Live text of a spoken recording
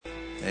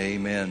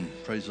Amen.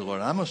 Praise the Lord.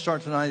 I'm going to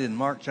start tonight in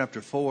Mark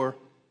chapter 4.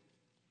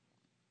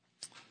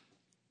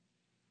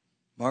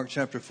 Mark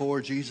chapter 4,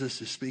 Jesus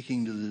is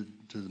speaking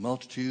to the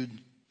multitude,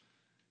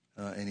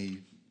 and he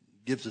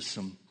gives us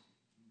some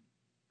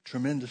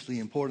tremendously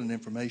important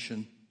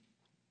information,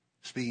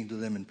 speaking to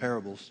them in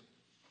parables.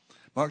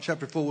 Mark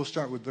chapter 4, we'll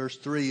start with verse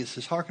 3. It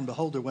says, "Hearken,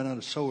 behold, there went out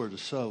a sower to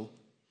sow.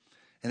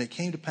 And it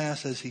came to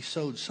pass, as he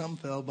sowed, some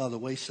fell by the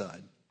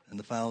wayside, and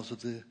the fowls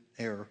of the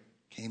air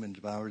came and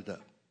devoured it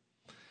up.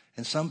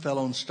 And some fell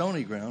on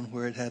stony ground,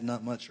 where it had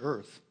not much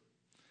earth.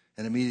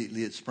 And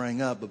immediately it sprang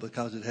up, but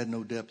because it had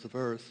no depth of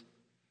earth.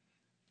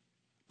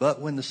 But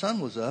when the sun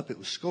was up, it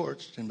was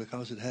scorched, and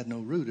because it had no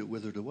root, it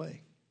withered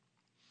away.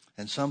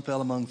 And some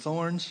fell among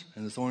thorns,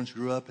 and the thorns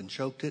grew up and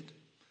choked it,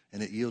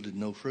 and it yielded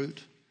no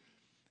fruit.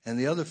 And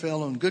the other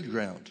fell on good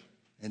ground,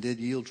 and did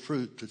yield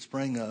fruit that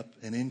sprang up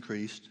and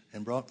increased,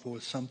 and brought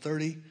forth some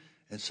 30,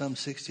 and some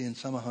 60, and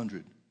some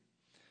 100.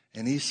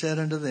 And he said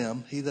unto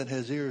them, He that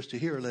has ears to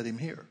hear, let him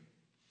hear.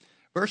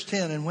 Verse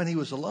 10, And when he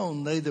was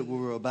alone, they that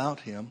were about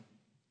him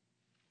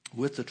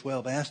with the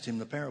 12 asked him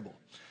the parable.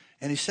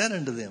 And he said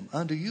unto them,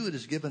 Unto you it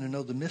is given to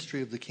know the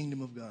mystery of the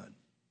kingdom of God.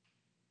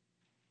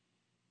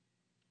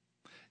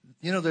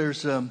 You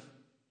know,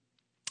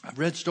 I've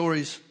read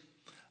stories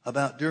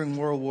about during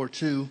World War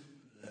II,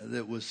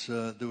 there were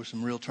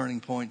some real turning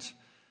points,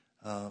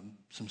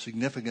 some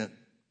significant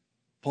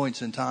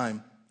points in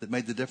time that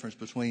made the difference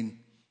between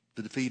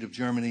the defeat of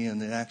Germany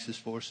and the Axis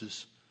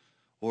forces,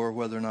 or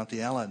whether or not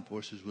the Allied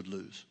forces would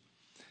lose.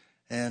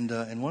 And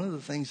one of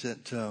the things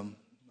that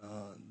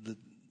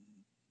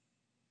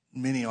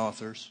many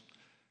authors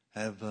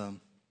have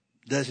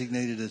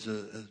designated as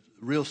a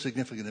real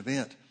significant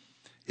event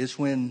is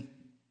when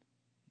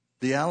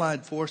the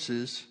Allied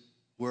forces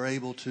were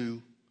able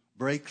to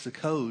break the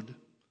code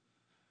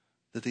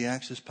that the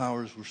Axis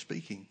powers were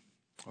speaking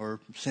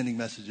or sending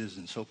messages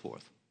and so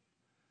forth.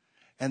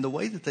 And the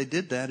way that they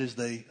did that is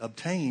they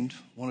obtained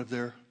one of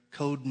their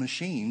code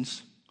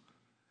machines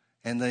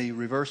and they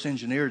reverse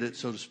engineered it,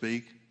 so to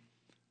speak,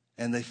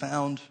 and they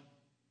found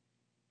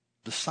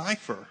the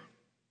cipher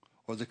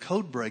or the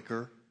code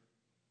breaker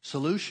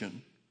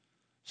solution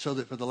so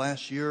that for the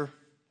last year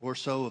or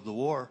so of the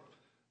war,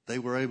 they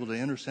were able to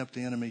intercept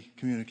the enemy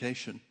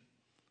communication.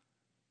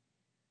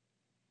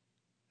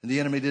 And the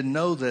enemy didn't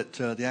know that,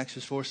 the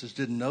Axis forces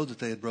didn't know that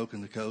they had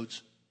broken the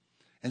codes.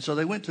 And so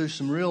they went through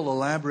some real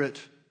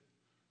elaborate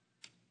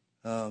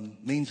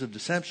means of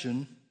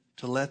deception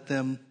to let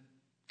them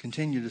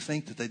continue to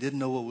think that they didn't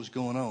know what was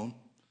going on.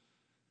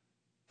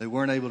 They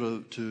weren't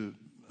able to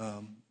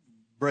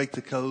break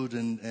the code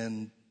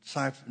and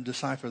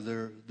decipher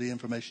the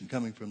information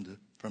coming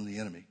from the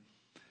enemy.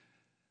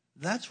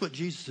 That's what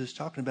Jesus is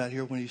talking about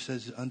here when he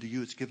says, Unto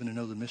you it's given to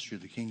know the mystery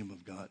of the kingdom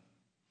of God.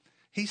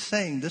 He's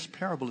saying this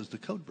parable is the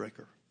code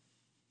breaker.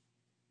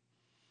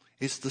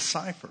 It's the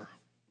cipher.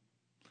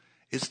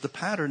 It's the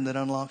pattern that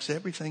unlocks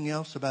everything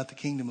else about the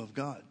kingdom of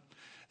God.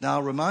 Now,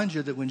 I'll remind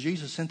you that when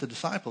Jesus sent the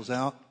disciples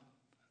out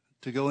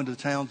to go into the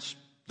towns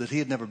that he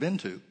had never been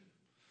to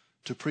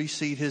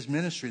precede his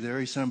ministry there,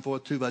 he sent them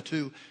forth 2 by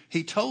 2.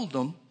 He told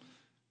them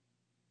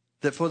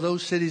that for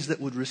those cities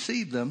that would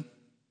receive them,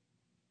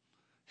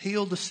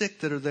 heal the sick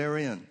that are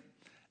therein,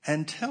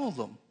 and tell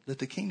them that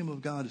the kingdom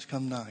of God has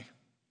come nigh.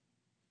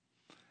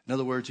 In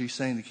other words, he's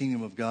saying the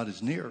kingdom of God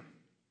is near.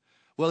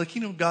 Well, the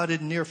kingdom of God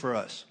isn't near for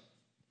us.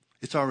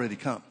 It's already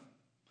come.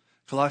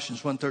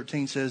 Colossians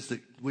 1:13 says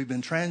that we've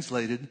been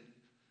translated,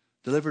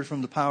 delivered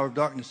from the power of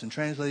darkness and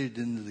translated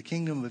into the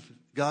kingdom of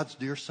God's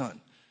dear Son.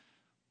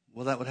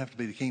 Well, that would have to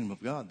be the kingdom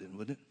of God then,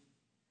 wouldn't it?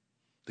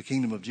 The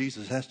kingdom of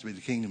Jesus has to be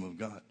the kingdom of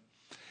God.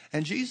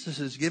 And Jesus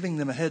is giving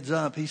them a heads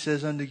up. He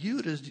says, Unto you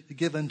it is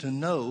given to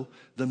know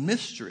the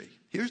mystery.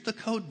 Here's the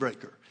code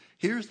breaker.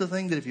 Here's the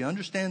thing that if you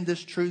understand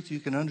this truth, you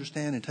can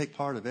understand and take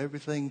part of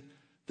everything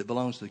that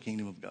belongs to the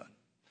kingdom of God.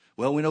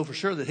 Well, we know for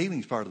sure that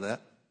healing is part of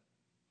that.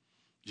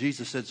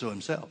 Jesus said so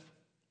himself.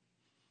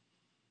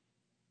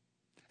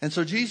 And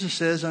so Jesus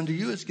says, Unto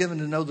you it's given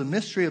to know the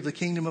mystery of the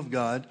kingdom of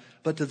God,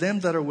 but to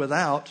them that are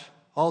without,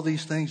 all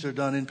these things are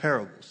done in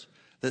parables,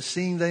 that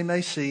seeing they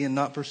may see and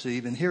not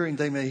perceive, and hearing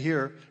they may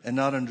hear and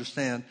not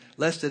understand,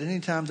 lest at any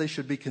time they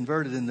should be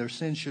converted and their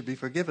sins should be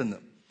forgiven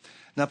them.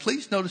 Now,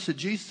 please notice that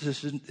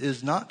Jesus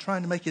is not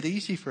trying to make it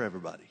easy for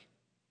everybody.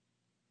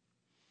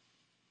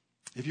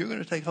 If you're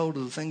going to take hold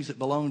of the things that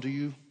belong to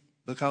you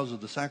because of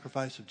the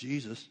sacrifice of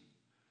Jesus,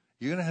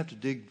 you're going to have to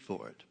dig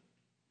for it.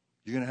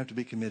 You're going to have to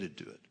be committed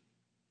to it.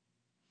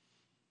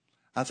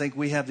 I think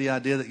we have the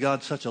idea that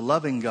God's such a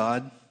loving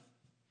God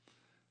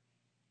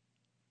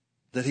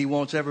that he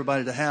wants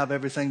everybody to have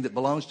everything that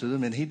belongs to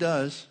them, and he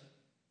does.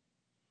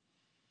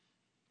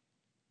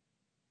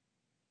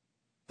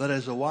 But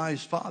as a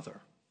wise father,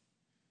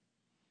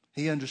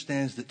 he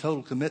understands that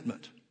total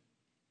commitment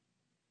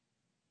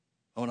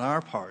on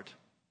our part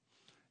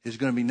is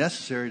going to be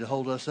necessary to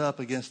hold us up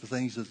against the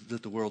things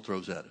that the world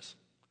throws at us.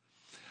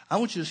 I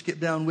want you to skip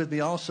down with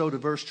me also to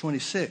verse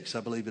 26, I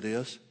believe it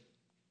is.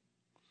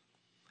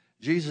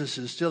 Jesus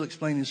is still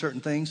explaining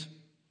certain things,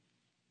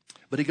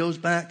 but he goes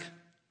back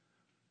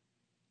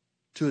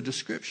to a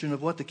description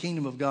of what the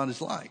kingdom of God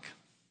is like.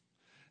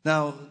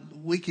 Now,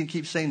 we can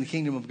keep saying the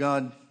kingdom of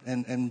God,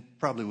 and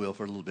probably will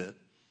for a little bit.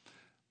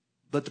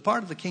 But the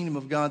part of the kingdom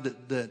of God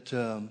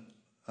that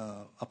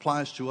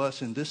applies to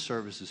us in this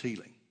service is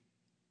healing.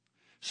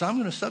 So I'm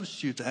going to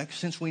substitute that,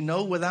 since we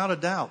know without a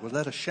doubt,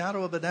 without a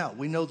shadow of a doubt,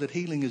 we know that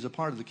healing is a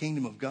part of the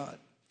kingdom of God.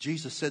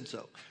 Jesus said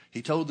so.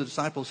 He told the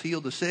disciples,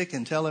 heal the sick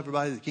and tell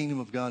everybody the kingdom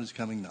of God is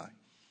coming nigh.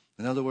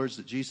 In other words,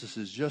 that Jesus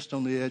is just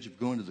on the edge of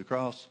going to the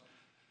cross,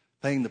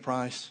 paying the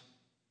price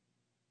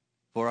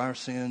for our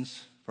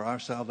sins, for our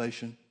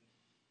salvation,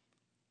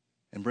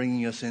 and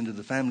bringing us into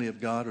the family of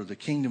God, or the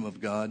kingdom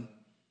of God,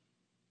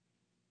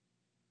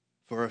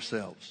 for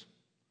ourselves.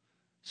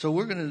 So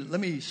let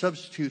me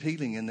substitute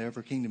healing in there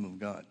for kingdom of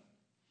God.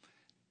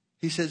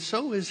 He said,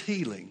 so is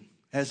healing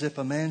as if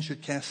a man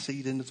should cast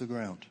seed into the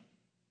ground.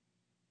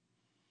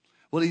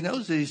 Well, he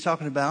knows that he's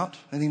talking about,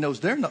 and he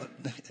knows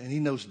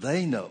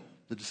they know,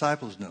 the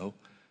disciples know,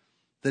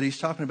 that he's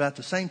talking about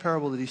the same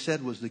parable that he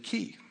said was the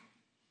key,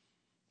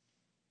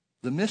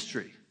 the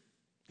mystery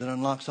that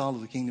unlocks all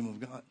of the kingdom of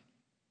God.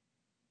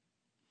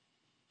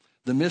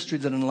 The mystery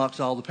that unlocks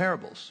all the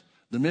parables.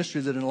 The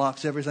mystery that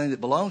unlocks everything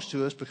that belongs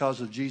to us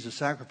because of Jesus'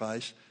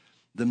 sacrifice.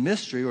 The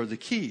mystery, or the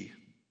key,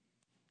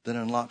 that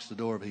unlocks the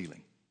door of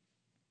healing.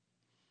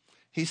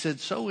 He said,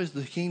 so is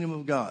the kingdom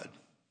of God,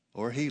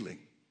 or healing,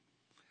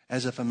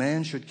 as if a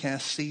man should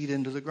cast seed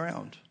into the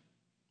ground.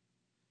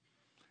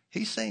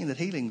 He's saying that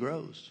healing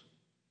grows.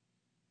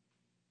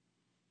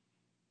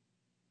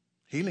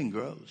 Healing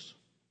grows.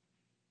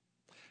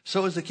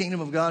 So is the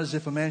kingdom of God as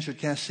if a man should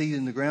cast seed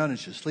in the ground and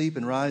should sleep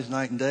and rise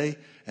night and day,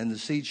 and the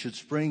seed should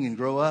spring and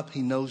grow up,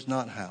 he knows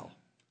not how.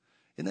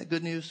 Isn't that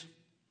good news?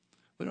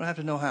 We don't have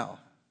to know how.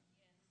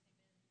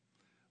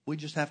 We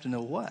just have to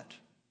know what.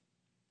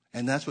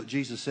 And that's what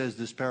Jesus says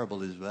this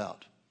parable is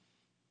about.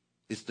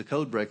 It's the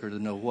code breaker to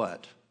know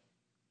what.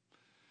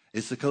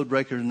 It's the code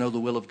breaker to know the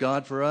will of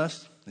God for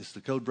us. It's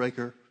the code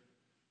breaker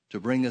to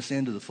bring us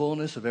into the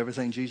fullness of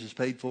everything Jesus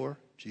paid for.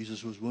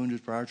 Jesus was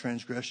wounded for our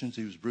transgressions.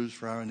 He was bruised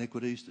for our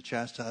iniquities. The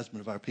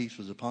chastisement of our peace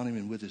was upon him,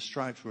 and with his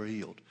stripes we're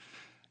healed.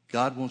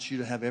 God wants you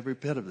to have every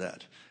bit of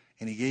that.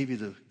 And he gave you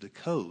the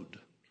code.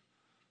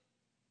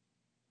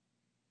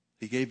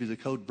 He gave you the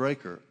code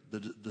breaker,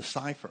 the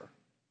cipher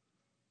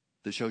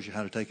that shows you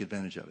how to take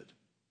advantage of it.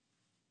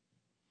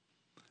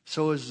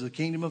 So is the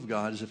kingdom of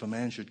God as if a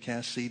man should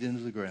cast seed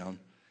into the ground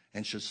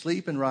and should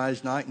sleep and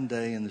rise night and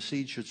day, and the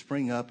seed should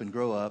spring up and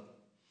grow up.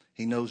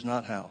 He knows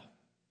not how.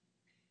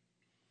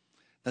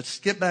 Let's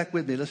skip back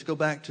with me. Let's go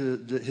back to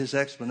his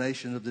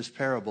explanation of this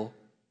parable.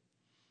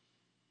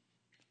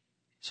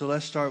 So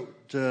let's start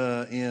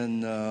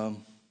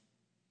in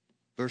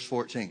verse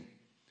 14.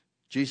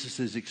 Jesus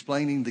is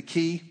explaining the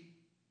key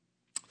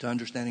to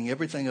understanding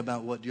everything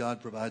about what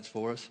God provides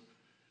for us.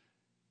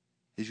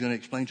 He's going to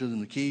explain to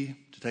them the key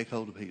to take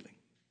hold of healing.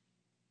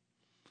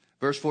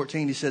 Verse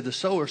 14, he said, the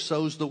sower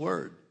sows the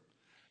word.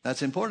 Now,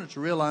 it's important to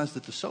realize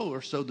that the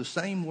sower sowed the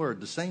same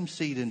word, the same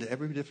seed into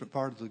every different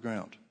part of the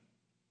ground.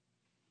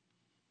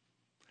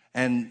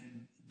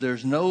 And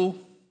there's no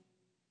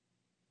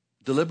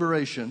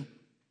deliberation.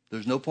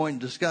 There's no point in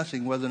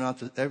discussing whether or not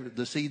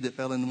the seed that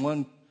fell in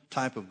one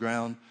type of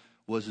ground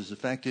was as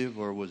effective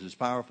or was as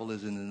powerful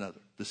as in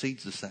another. The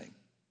seed's the same.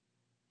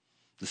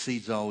 The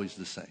seed's always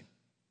the same.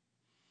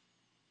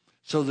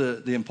 So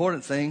the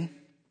important thing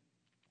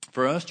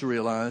for us to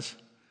realize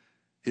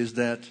is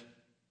that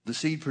the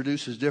seed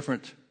produces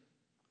different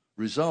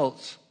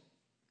results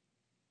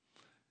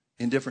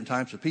in different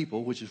types of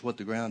people, which is what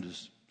the ground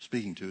is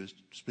speaking to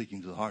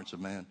the hearts of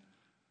man,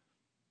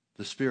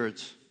 the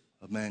spirits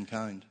of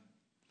mankind.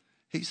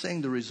 He's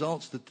saying the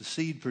results that the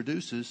seed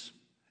produces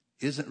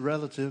isn't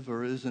relative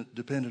or isn't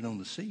dependent on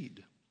the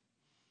seed,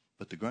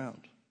 but the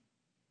ground.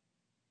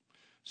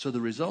 So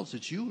the results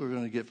that you are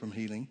going to get from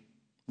healing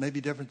may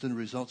be different than the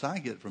results I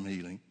get from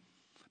healing,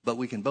 but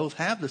we can both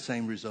have the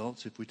same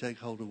results if we take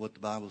hold of what the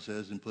Bible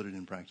says and put it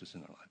in practice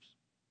in our lives.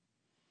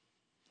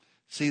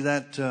 See,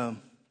 that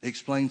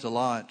explains a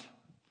lot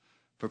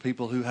for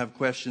people who have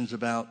questions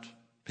about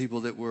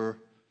people that were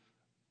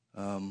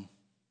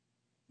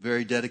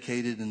very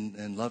dedicated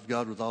and loved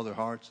God with all their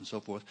hearts and so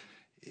forth.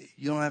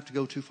 You don't have to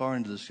go too far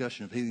into the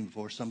discussion of healing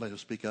before somebody will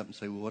speak up and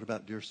say, well, what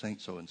about dear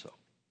Saint so-and-so?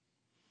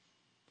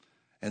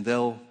 And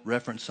they'll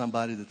reference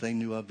somebody that they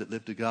knew of that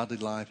lived a godly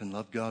life and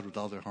loved God with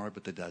all their heart,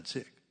 but they died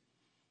sick.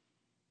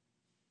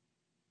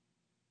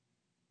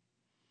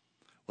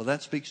 Well,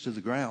 that speaks to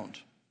the ground,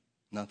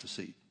 not the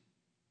seed.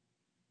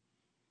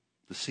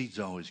 The seed's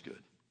always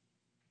good.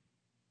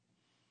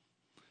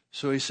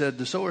 So he said,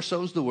 the sower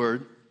sows the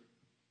word,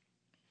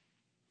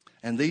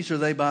 and these are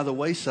they by the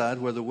wayside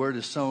where the word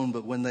is sown,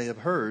 but when they have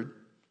heard,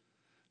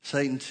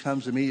 Satan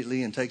comes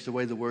immediately and takes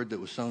away the word that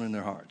was sown in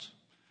their hearts.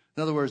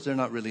 In other words, they're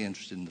not really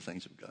interested in the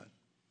things of God.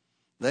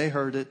 They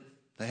heard it.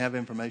 They have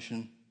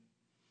information.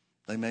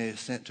 They may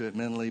assent to it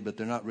mentally, but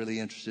they're not really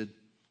interested.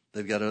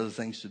 They've got other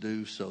things to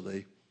do, so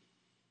they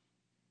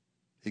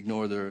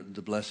ignore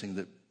the blessing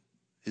that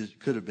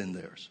could have been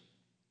theirs.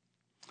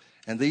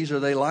 And these are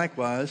they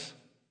likewise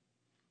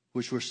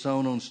which were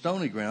sown on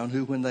stony ground,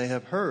 who, when they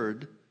have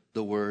heard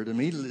the word,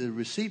 immediately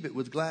receive it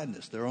with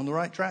gladness. They're on the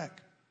right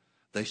track.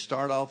 They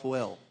start off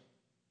well.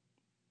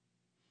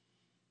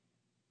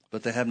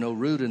 But they have no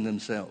root in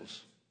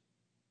themselves,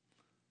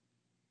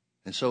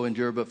 and so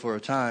endure but for a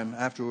time.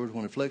 Afterward,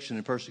 when affliction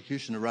and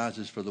persecution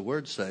arises for the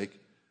word's sake,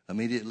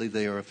 immediately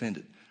they are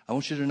offended. I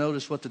want you to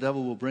notice what the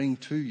devil will bring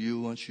to you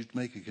once you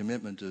make a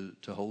commitment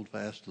to hold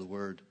fast to the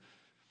word,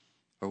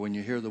 or when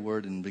you hear the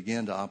word and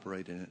begin to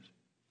operate in it.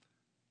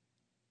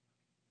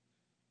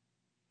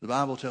 The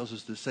Bible tells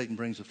us that Satan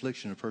brings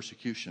affliction or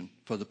persecution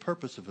for the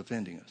purpose of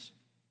offending us.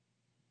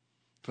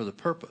 For the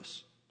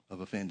purpose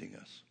of offending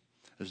us.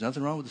 There's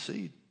nothing wrong with the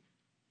seed.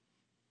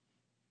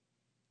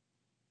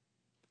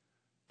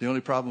 The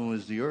only problem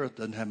is the earth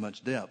doesn't have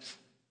much depth.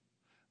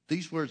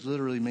 These words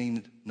literally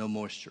mean no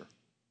moisture.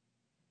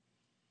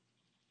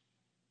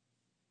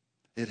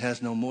 It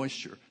has no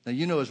moisture. Now,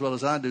 you know as well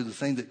as I do, the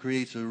thing that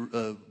creates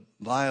a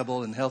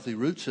viable and healthy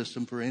root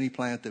system for any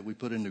plant that we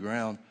put in the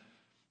ground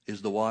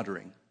is the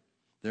watering.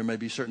 There may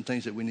be certain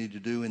things that we need to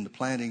do in the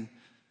planting,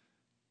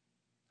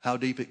 how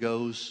deep it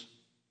goes,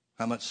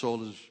 how much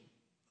soil is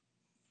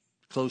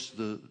close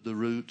to the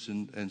roots,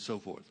 and so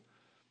forth.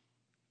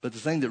 But the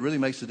thing that really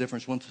makes the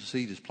difference once the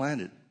seed is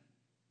planted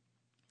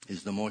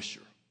is the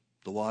moisture,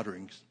 the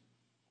watering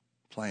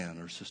plan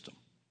or system.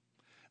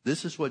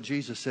 This is what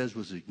Jesus says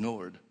was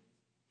ignored.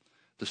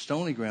 The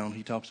stony ground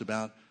he talks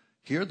about,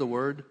 hear the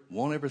word,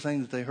 want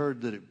everything that they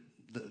heard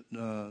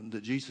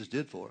that Jesus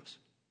did for us.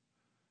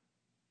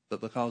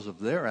 But because of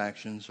their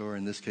actions, or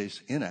in this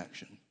case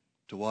inaction,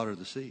 to water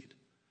the seed,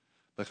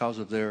 because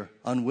of their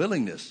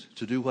unwillingness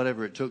to do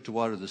whatever it took to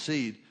water the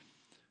seed,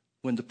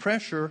 when the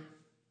pressure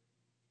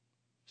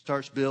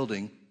starts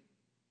building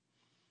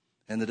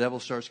and the devil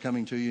starts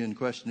coming to you and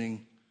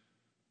questioning,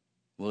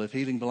 well, if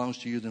healing belongs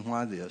to you, then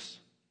why this?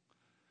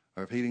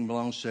 Or if healing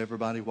belongs to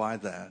everybody, why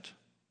that?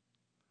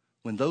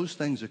 When those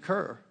things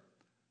occur,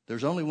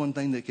 there's only one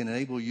thing that can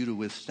enable you to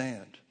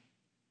withstand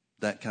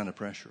that kind of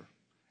pressure,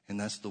 and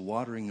that's the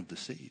watering of the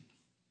seed.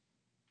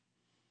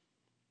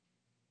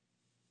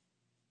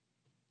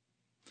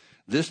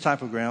 This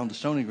type of ground, the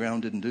stony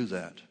ground, didn't do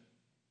that.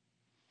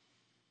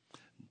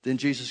 Then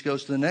Jesus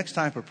goes to the next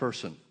type of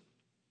person.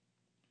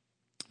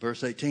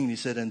 Verse 18, he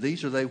said, and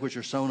these are they which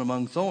are sown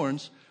among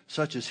thorns,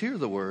 such as hear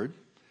the word,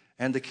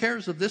 and the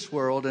cares of this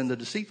world and the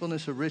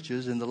deceitfulness of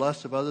riches and the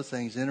lust of other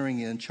things entering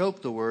in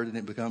choke the word, and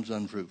it becomes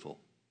unfruitful.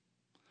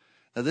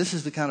 Now, this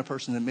is the kind of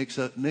person that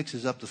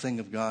mixes up the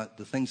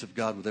things of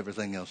God with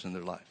everything else in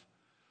their life.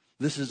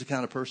 This is the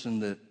kind of person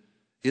that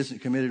isn't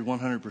committed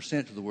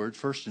 100% to the word,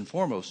 first and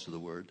foremost to the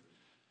word.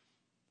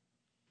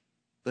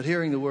 But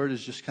hearing the word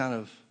is just kind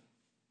of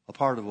a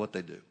part of what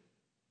they do.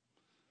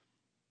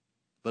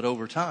 But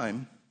over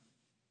time,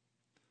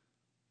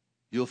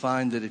 you'll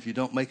find that if you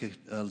don't make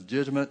a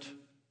legitimate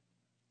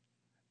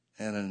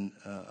and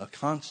a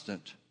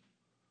constant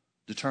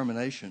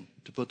determination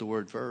to put the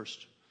word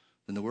first,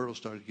 then the word will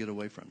start to get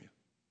away from you.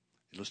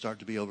 It'll start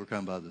to be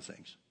overcome by other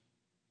things.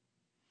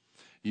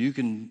 You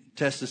can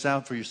test this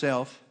out for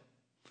yourself.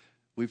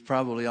 We've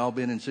probably all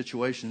been in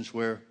situations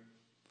where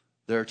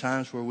there are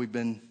times where we've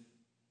been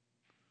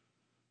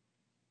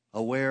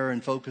aware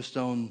and focused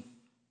on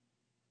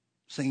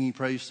singing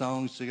praise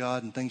songs to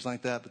God and things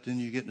like that, but then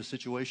you get in a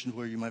situation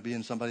where you might be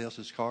in somebody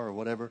else's car or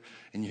whatever,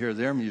 and you hear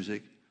their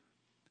music,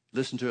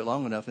 listen to it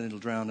long enough, and it'll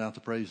drown out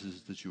the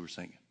praises that you were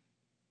singing.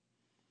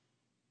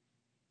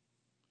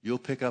 You'll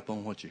pick up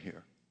on what you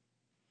hear,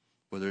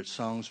 whether it's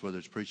songs, whether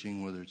it's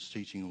preaching, whether it's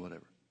teaching, or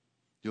whatever.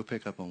 You'll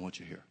pick up on what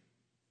you hear.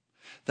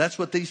 That's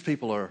what these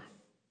people are,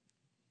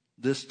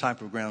 this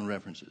type of ground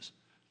references.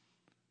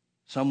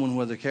 Someone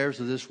with the cares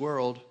of this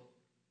world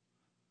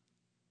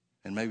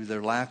and maybe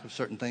their lack of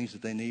certain things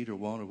that they need or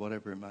want or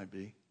whatever it might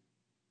be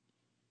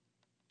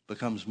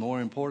becomes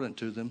more important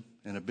to them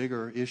and a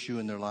bigger issue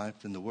in their life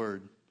than the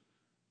word,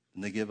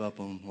 and they give up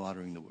on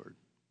watering the word.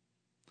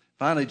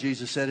 Finally,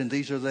 Jesus said, and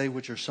these are they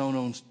which are sown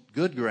on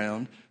good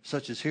ground,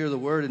 such as hear the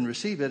word and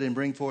receive it and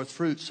bring forth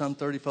fruit, some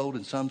 30-fold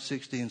and some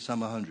 60 and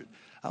some 100.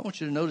 I want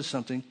you to notice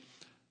something.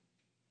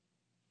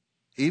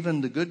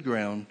 Even the good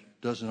ground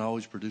doesn't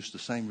always produce the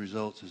same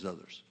results as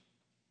others.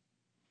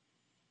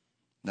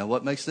 Now,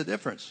 what makes the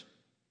difference?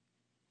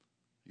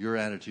 Your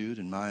attitude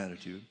and my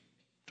attitude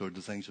toward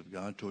the things of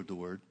God, toward the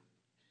word.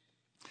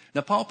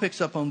 Now, Paul picks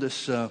up on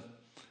this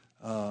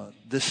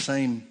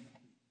same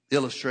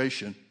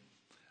illustration.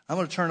 I'm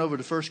going to turn over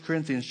to 1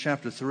 Corinthians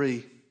chapter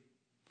 3,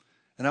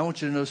 and I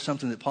want you to know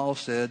something that Paul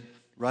said,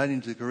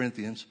 writing to the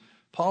Corinthians.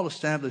 Paul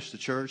established the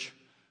church,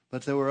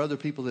 but there were other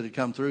people that had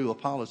come through.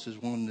 Apollos is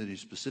one that he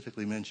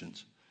specifically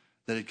mentions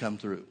that had come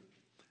through.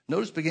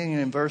 Notice beginning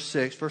in verse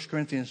 6, 1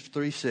 Corinthians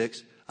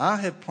 3:6, I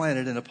have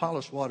planted and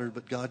Apollos watered,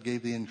 but God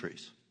gave the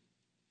increase.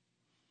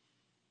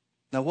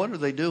 Now, what are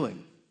they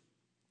doing?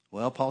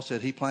 Well, Paul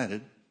said he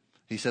planted.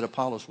 He said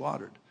Apollos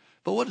watered.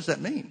 But what does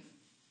that mean?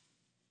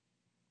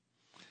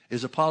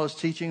 Is Apollos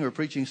teaching or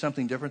preaching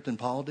something different than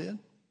Paul did?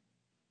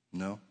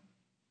 No.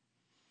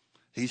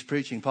 He's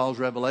preaching Paul's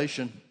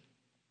revelation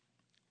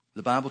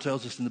The Bible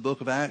tells us in the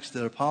book of Acts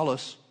that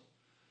Apollos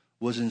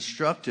was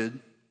instructed.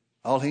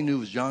 All he knew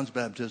was John's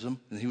baptism,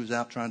 and he was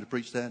out trying to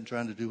preach that and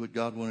trying to do what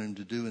God wanted him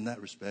to do in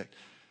that respect.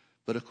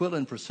 But Aquila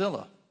and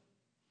Priscilla,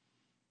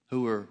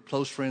 who were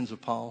close friends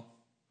of Paul,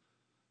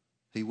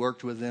 he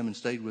worked with them and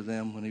stayed with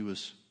them when he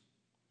was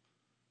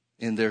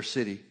in their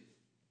city.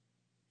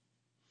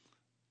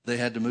 They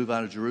had to move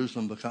out of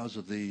Jerusalem because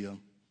of the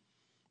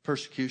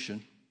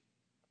persecution.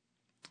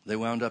 They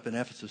wound up in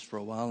Ephesus for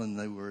a while, and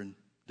they were in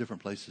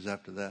different places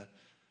after that.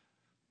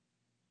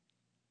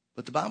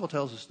 But the Bible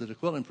tells us that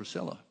Aquila and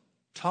Priscilla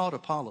taught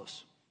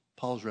Apollos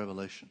Paul's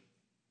revelation.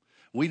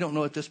 We don't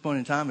know at this point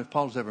in time if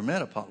Paul's ever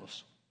met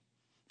Apollos.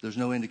 There's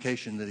no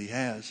indication that he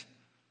has.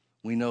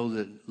 We know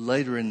that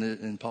later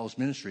in Paul's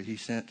ministry, he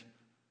sent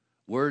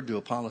word to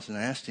Apollos and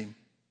asked him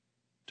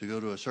to go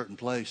to a certain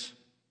place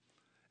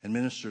and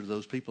minister to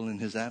those people in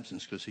his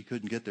absence because he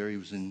couldn't get there. He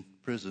was in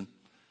prison.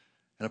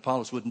 And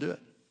Apollos wouldn't do it.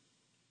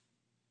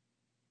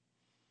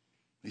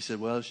 He said,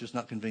 well, it's just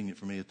not convenient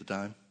for me at the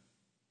time.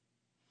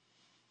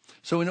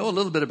 So we know a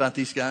little bit about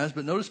these guys,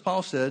 but notice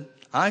Paul said,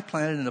 I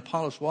planted and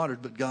Apollos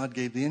watered, but God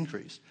gave the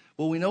increase.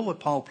 Well, we know what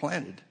Paul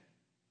planted.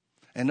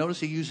 And notice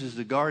he uses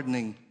the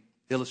gardening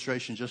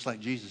illustration just like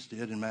Jesus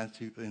did in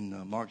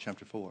Mark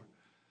chapter 4.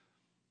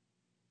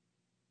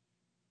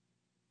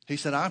 He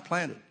said, I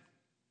planted.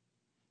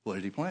 What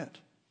did he plant?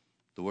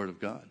 The Word of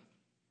God.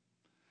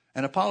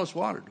 And Apollos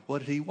watered. What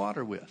did he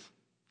water with?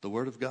 The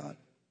Word of God.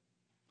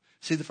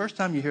 See, the first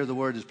time you hear the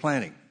word is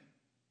planting.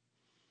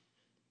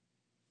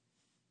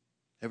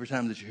 Every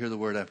time that you hear the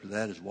word after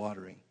that is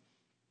watering.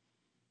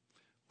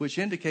 Which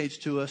indicates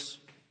to us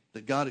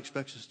that God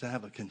expects us to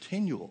have a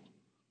continual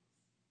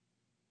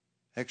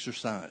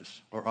exercise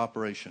or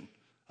operation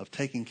of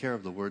taking care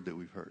of the word that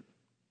we've heard.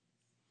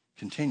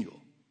 Continual.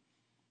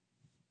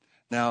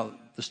 Now,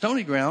 the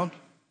stony ground,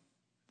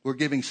 we're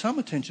giving some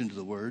attention to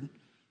the word,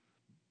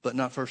 but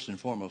not first and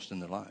foremost in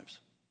their lives.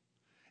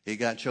 It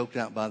got choked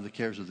out by the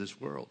cares of this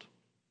world.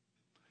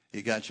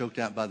 It got choked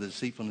out by the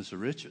deceitfulness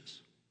of riches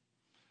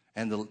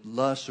and the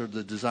lust or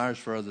the desires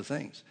for other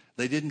things.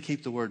 They didn't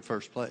keep the word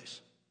first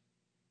place.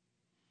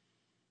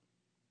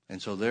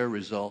 And so their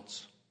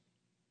results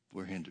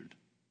were hindered.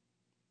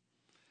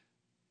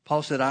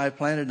 Paul said, I have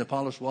planted and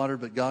Apollos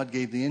watered, but God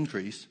gave the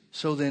increase.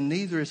 So then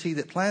neither is he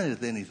that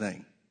planteth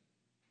anything.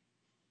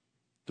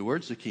 The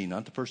word's the key,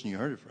 not the person you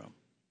heard it from.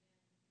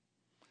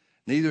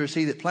 Neither is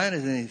he that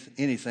planteth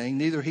anything,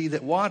 neither he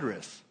that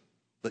watereth,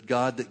 but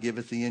God that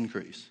giveth the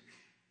increase.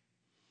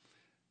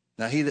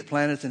 Now he that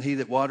planteth and he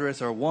that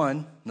watereth are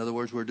one. In other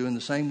words, we're doing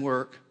the same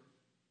work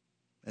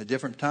at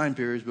different time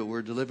periods, but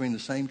we're delivering the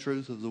same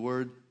truth of the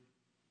word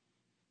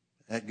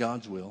at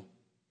God's will.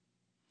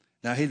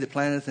 Now he that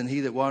planteth and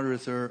he that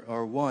watereth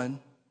are one,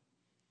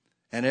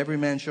 and every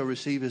man shall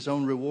receive his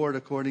own reward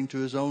according to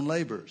his own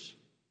labors.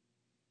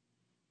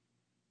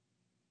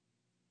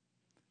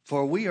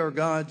 For we are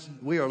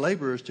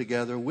laborers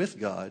together with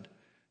God.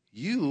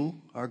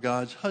 You are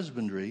God's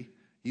husbandry.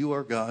 You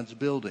are God's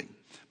building.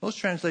 Most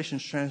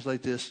translations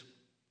translate this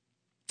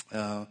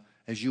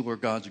as you are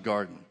God's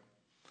garden.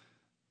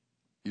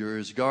 You're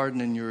his garden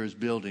and you're his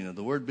building. Now,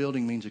 the word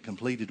building means a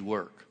completed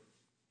work.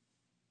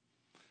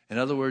 In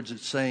other words,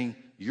 it's saying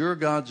you're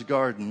God's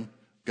garden.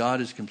 God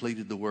has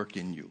completed the work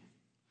in you.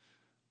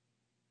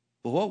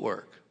 Well, what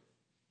work?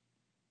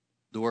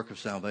 The work of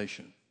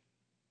salvation.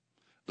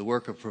 The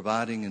work of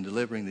providing and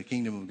delivering the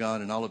kingdom of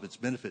God and all of its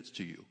benefits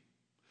to you.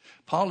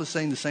 Paul is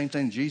saying the same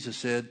thing Jesus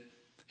said.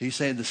 He's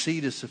saying the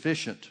seed is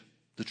sufficient.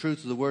 The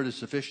truth of the word is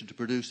sufficient to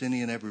produce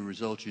any and every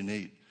result you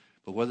need.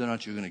 But whether or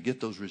not you're going to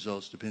get those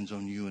results depends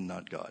on you and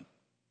not God.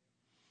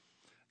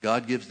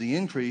 God gives the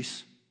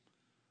increase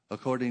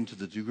according to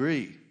the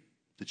degree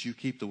that you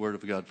keep the word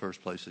of God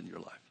first place in your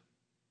life.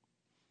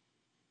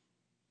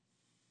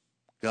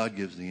 God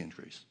gives the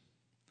increase.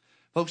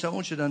 Folks, I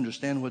want you to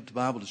understand what the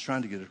Bible is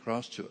trying to get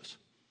across to us.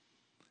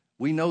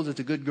 We know that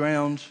the good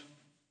ground,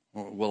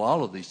 well,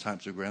 all of these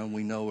types of ground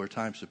we know are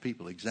types of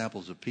people,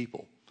 examples of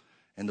people,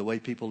 and the way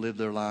people live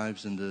their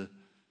lives and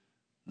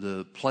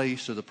the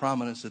place or the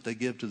prominence that they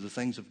give to the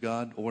things of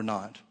God or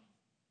not.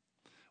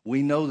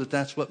 We know that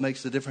that's what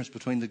makes the difference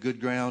between the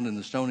good ground and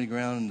the stony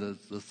ground and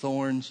the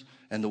thorns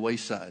and the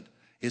wayside.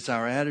 It's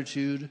our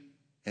attitude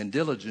and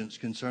diligence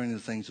concerning the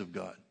things of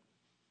God,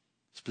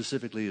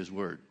 specifically his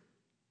word.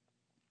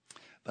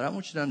 But I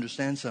want you to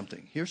understand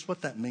something. Here's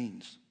what that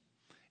means.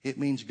 It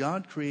means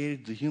God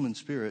created the human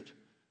spirit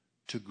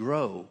to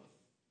grow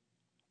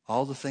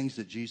all the things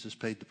that Jesus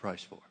paid the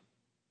price for.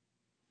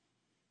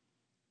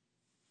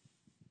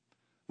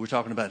 We're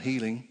talking about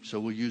healing, so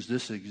we'll use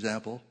this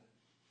example.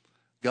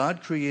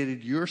 God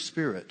created your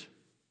spirit.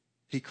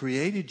 He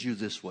created you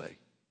this way.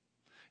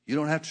 You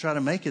don't have to try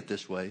to make it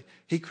this way.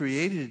 He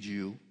created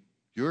you,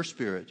 your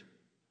spirit,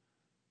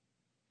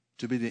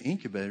 to be the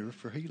incubator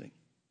for healing.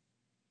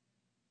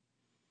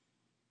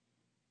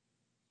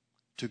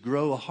 To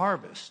grow a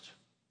harvest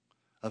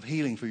of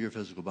healing for your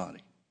physical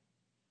body.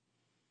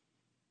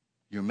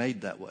 You're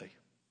made that way.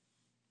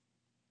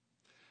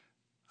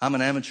 I'm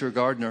an amateur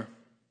gardener,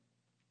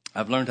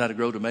 I've learned how to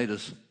grow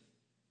tomatoes.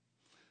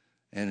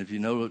 And if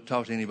you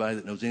talk to anybody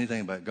that knows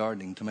anything about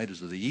gardening,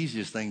 tomatoes are the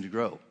easiest thing to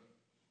grow.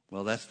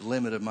 Well, that's the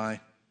limit of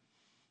my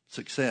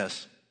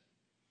success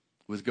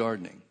with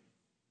gardening.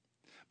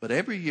 But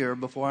every year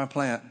before I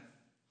plant,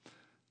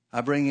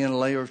 I bring in a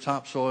layer of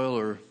topsoil,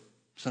 or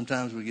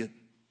sometimes we get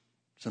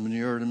some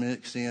manure to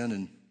mix in,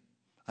 and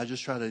I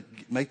just try to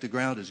make the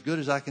ground as good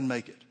as I can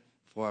make it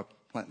before I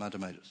plant my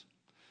tomatoes.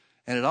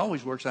 And it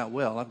always works out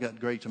well. I've got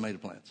great tomato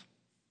plants.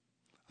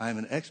 I am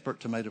an expert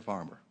tomato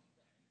farmer.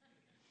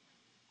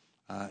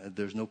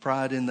 There's no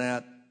pride in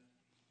that.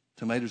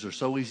 Tomatoes are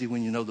so easy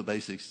when you know the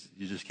basics,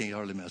 you just can't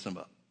hardly mess them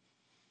up.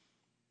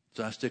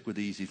 So I stick with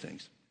the easy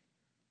things.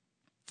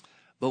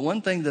 But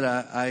one thing that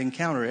I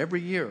encounter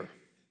every year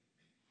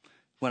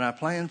when I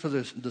plan for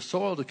the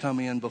soil to come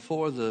in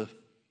before the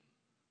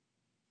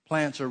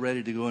plants are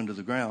ready to go into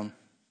the ground,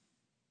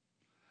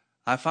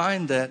 I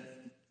find that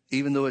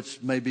even though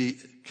it's maybe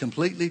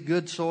completely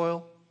good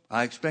soil,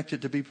 I expect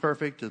it to be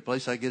perfect. The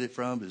place I get it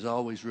from is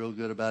always real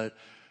good about it.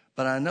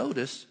 But I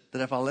notice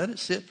that if I let it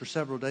sit for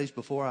several days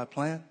before I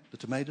plant the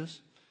tomatoes,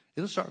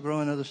 it'll start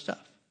growing other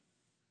stuff.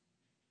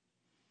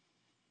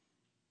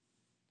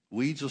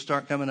 Weeds will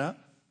start coming up.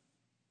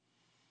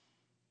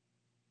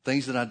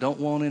 Things that I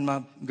don't want in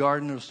my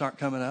garden will start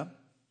coming up.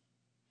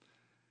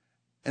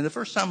 And the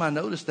first time I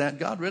noticed that,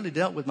 God really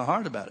dealt with my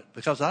heart about it,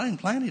 because I didn't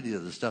plant any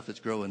of the stuff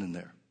that's growing in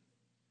there.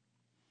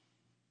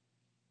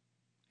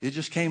 It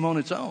just came on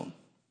its own.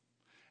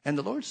 And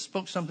the Lord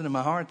spoke something in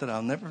my heart that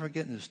I'll never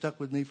forget, and has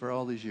stuck with me for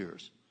all these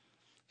years.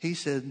 He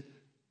said,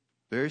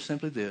 very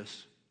simply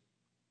this: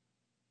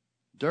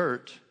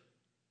 dirt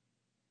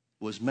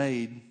was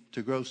made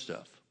to grow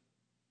stuff.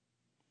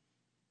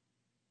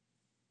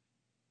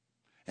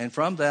 And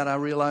from that, I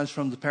realized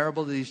from the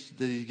parable that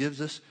he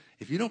gives us,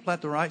 if you don't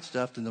plant the right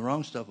stuff, then the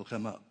wrong stuff will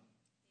come up.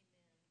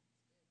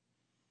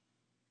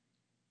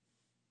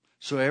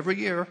 So every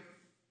year,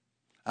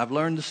 I've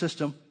learned the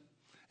system.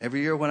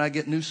 Every year when I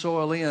get new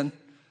soil in,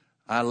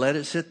 I let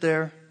it sit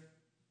there.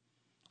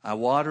 I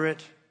water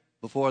it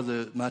before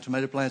my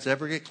tomato plants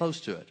ever get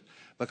close to it,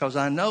 because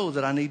I know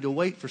that I need to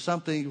wait for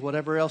something,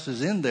 whatever else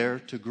is in there,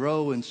 to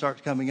grow and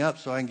start coming up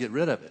so I can get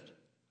rid of it.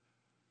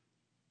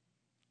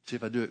 See,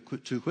 if I do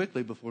it too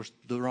quickly before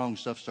the wrong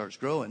stuff starts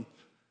growing,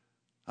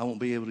 I won't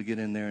be able to get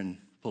in there and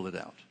pull it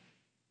out.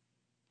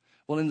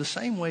 Well, in the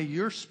same way,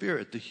 your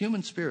spirit, the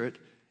human spirit,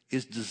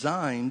 is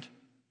designed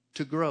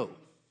to grow.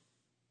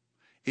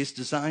 It's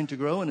designed to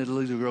grow, and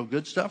it'll either grow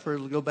good stuff or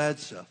it'll grow bad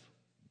stuff.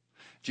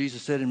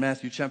 Jesus said in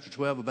Matthew chapter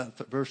 12,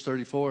 about verse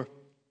 34,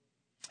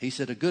 he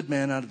said, a good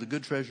man out of the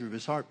good treasure of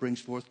his heart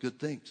brings forth good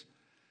things.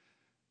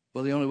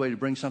 Well, the only way to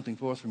bring something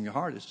forth from your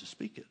heart is to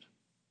speak it.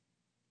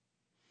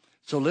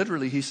 So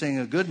literally, he's saying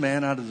a good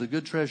man out of the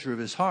good treasure of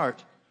his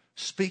heart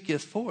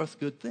speaketh forth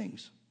good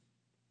things.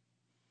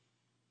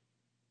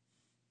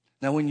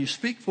 Now, when you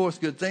speak forth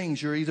good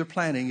things, you're either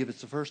planting, if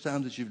it's the first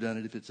time that you've done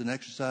it, if it's an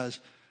exercise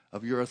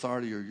of your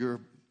authority or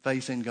your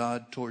faith in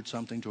God towards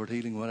something, toward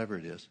healing, whatever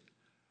it is.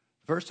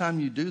 The first time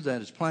you do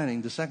that is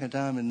planting. The second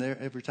time and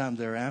every time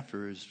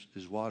thereafter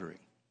is watering.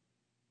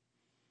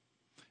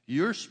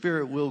 Your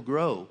spirit will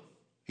grow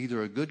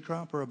either a good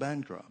crop or a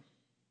bad crop.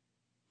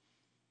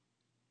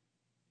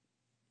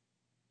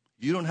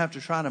 You don't have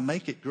to try to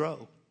make it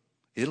grow.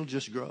 It'll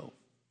just grow.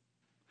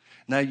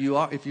 Now,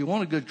 if you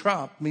want a good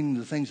crop, meaning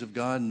the things of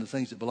God and the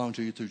things that belong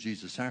to you through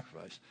Jesus'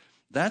 sacrifice,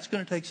 that's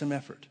going to take some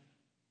effort.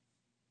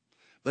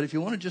 But if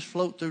you want to just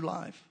float through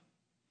life,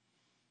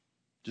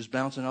 just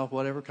bouncing off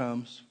whatever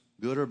comes,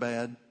 good or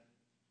bad,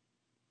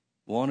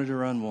 wanted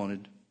or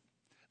unwanted,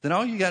 then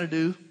all you got to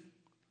do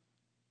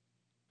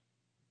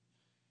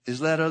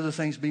is let other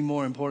things be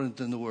more important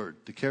than the word.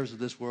 The cares of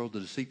this world, the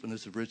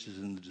deceitfulness of riches,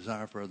 and the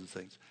desire for other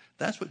things.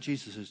 That's what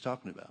Jesus is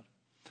talking about.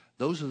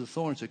 Those are the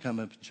thorns that come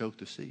up and choke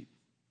the seed.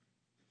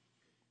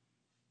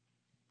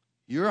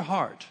 Your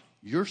heart,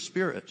 your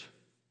spirit,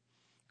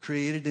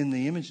 created in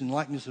the image and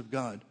likeness of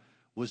God,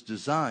 is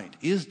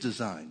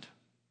designed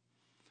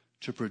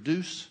to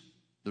produce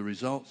the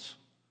results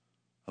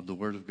of the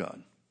Word of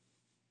God.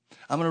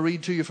 I'm going to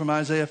read to you from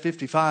Isaiah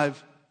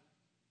 55.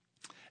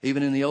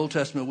 Even in the Old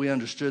Testament, we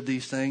understood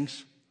these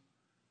things.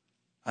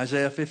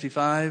 Isaiah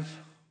 55,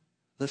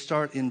 let's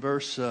start in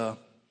we'll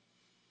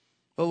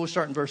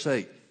start in verse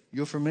 8.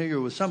 You're familiar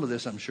with some of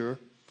this, I'm sure.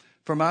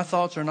 For my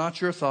thoughts are not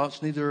your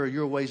thoughts, neither are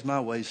your ways my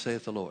ways,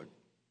 saith the Lord.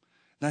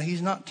 Now,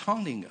 he's not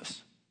taunting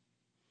us.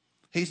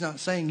 He's not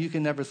saying you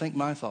can never think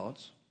my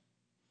thoughts.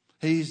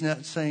 He's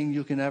not saying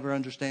you can never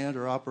understand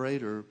or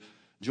operate or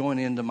join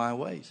into my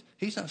ways.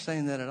 He's not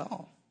saying that at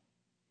all.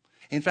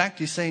 In fact,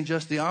 he's saying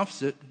just the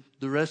opposite.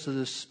 The rest of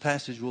this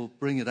passage will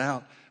bring it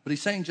out. But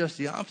he's saying just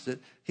the opposite.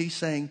 He's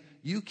saying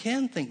you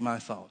can think my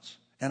thoughts,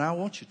 and I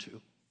want you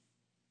to.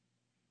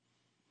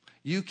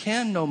 You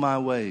can know my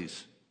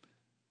ways.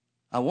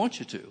 I want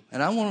you to,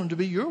 and I want them to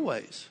be your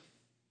ways.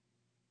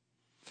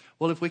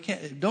 Well, if we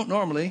don't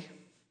normally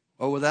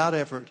or without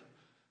effort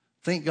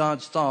think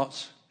God's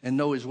thoughts and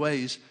know his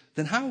ways,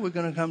 then how are we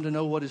going to come to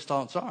know what his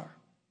thoughts are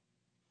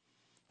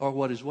or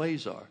what his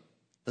ways are?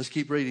 Let's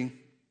keep reading.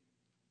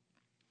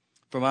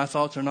 For my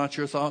thoughts are not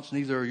your thoughts,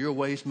 neither are your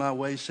ways my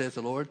ways, saith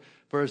the Lord.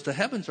 For as the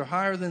heavens are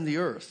higher than the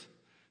earth,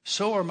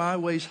 so are my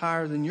ways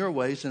higher than your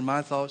ways, and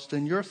my thoughts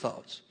than your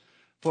thoughts.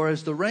 For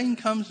as the rain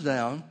comes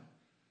down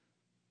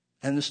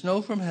and the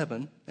snow from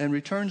heaven, and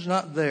returns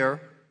not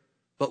there,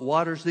 but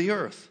waters the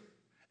earth,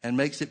 and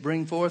makes it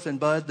bring forth and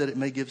bud, that it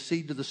may give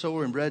seed to the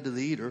sower and bread to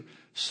the eater,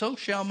 so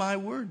shall my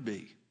word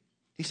be.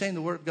 He's saying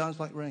the word of God is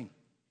like rain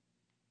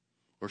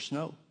or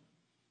snow,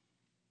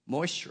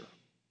 moisture.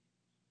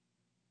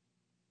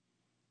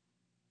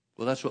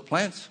 Well, that's what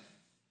plants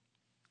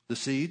the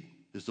seed,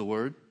 is the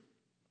word.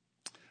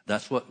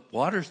 That's what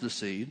waters the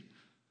seed,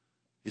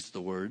 it's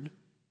the word.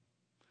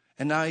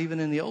 And now even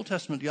in the Old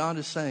Testament, God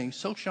is saying,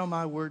 so shall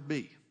my word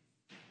be.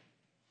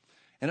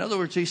 In other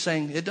words, he's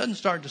saying it doesn't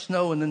start to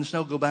snow and then the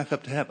snow go back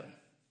up to heaven.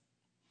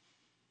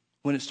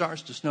 When it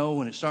starts to snow,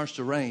 when it starts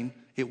to rain,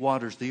 it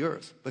waters the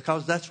earth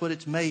because that's what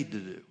it's made to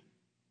do.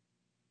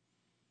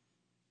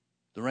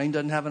 The rain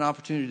doesn't have an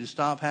opportunity to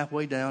stop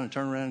halfway down and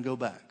turn around and go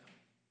back.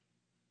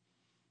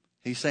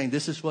 He's saying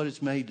this is what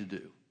it's made to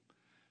do.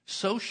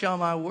 So shall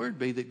my word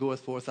be that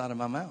goeth forth out of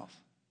my mouth.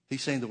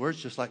 He's saying the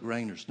word's just like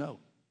rain or snow.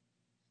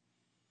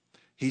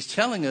 He's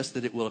telling us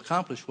that it will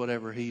accomplish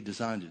whatever he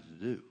designed it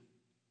to do.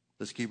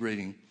 Let's keep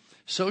reading.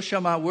 So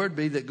shall my word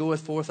be that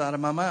goeth forth out of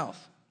my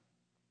mouth.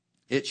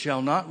 It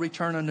shall not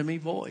return unto me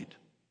void,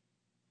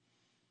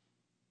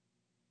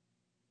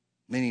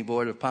 meaning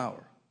void of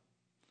power.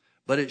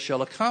 But it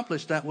shall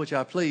accomplish that which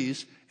I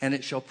please, and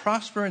it shall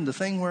prosper in the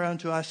thing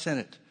whereunto I sent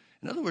it.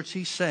 In other words,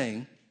 he's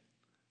saying,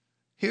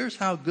 here's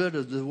how good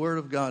the word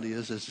of God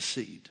is as a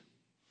seed.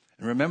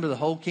 And remember, the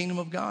whole kingdom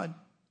of God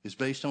is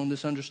based on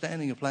this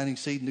understanding of planting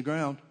seed in the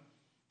ground,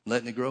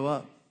 letting it grow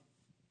up.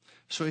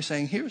 So he's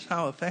saying, here's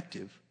how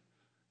effective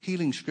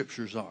healing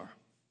scriptures are.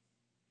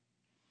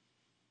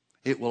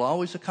 It will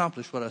always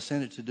accomplish what I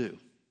sent it to do.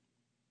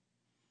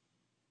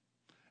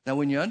 Now,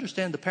 when you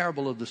understand the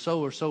parable of the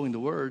sower sowing the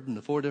word and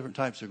the 4 different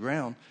types of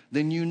ground,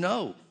 then you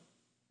know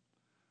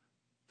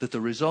that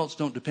the results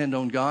don't depend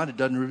on God. It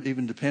doesn't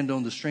even depend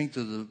on the strength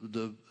of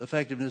the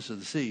effectiveness of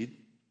the seed,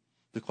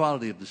 the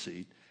quality of the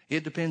seed.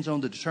 It depends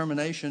on the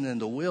determination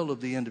and the will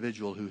of the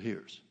individual who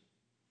hears.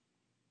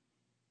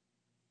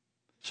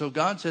 So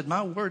God said,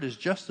 my word is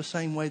just the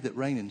same way that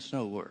rain and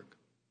snow work.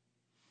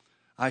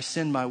 I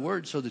send my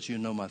word so that you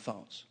know my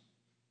thoughts.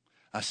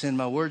 I send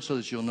my word so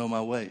that you'll know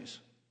my ways.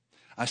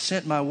 I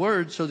sent my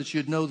word so that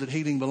you'd know that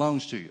healing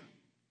belongs to you.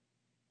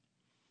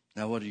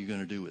 Now, what are you going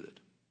to do with it?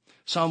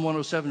 Psalm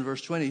 107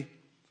 verse 20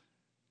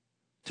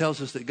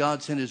 tells us that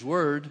God sent his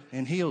word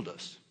and healed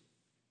us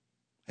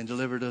and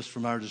delivered us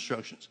from our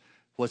destructions.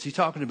 What's he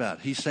talking about?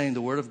 He's saying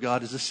the word of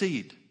God is a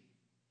seed.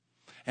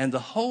 And the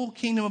whole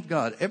kingdom of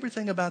God,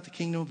 everything about the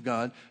kingdom of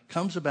God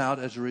comes about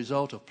as a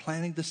result of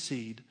planting the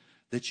seed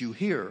that you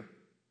hear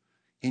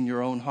in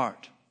your own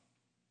heart.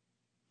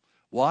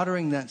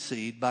 Watering that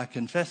seed by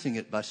confessing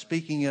it, by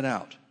speaking it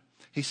out.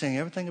 He's saying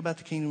everything about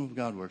the kingdom of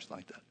God works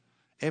like that.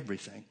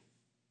 Everything.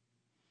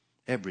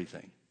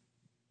 Everything.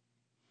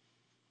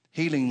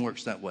 Healing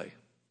works that way.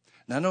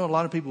 Now, I know a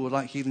lot of people would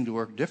like healing to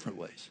work different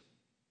ways.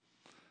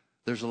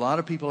 There's a lot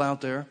of people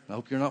out there, I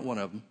hope you're not one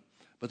of them,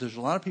 but there's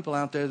a lot of people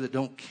out there that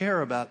don't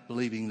care about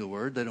believing the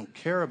word. They don't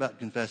care about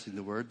confessing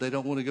the word. They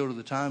don't want to go to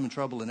the time and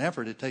trouble and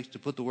effort it takes to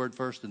put the word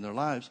first in their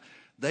lives.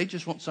 They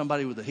just want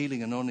somebody with a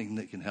healing anointing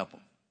that can help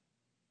them.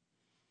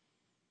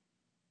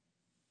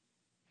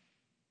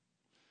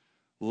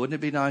 Well, wouldn't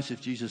it be nice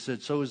if Jesus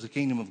said, so is the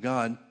kingdom of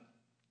God,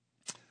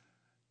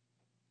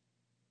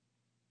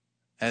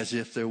 as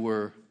if there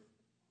were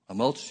a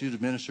multitude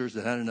of ministers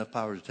that had enough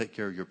power to take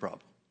care of your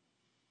problem?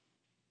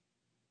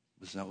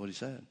 That's not what he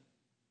said.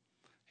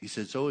 He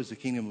said, so is the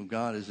kingdom of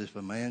God as if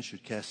a man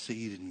should cast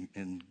seed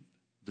in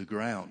the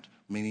ground,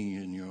 meaning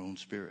in your own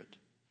spirit.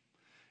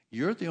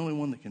 You're the only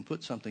one that can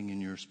put something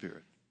in your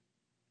spirit.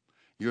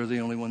 You're the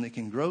only one that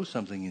can grow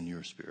something in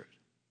your spirit.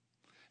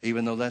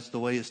 Even though that's the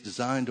way it's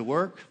designed to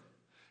work,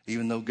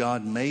 even though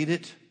God made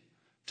it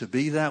to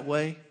be that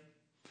way,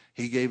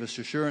 he gave us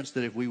assurance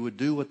that if we would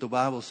do what the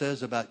Bible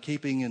says about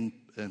keeping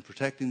and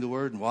protecting the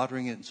word and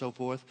watering it and so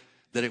forth,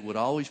 that it would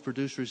always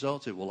produce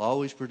results. It will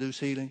always produce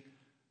healing.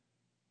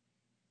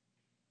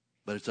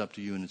 But it's up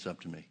to you and it's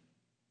up to me.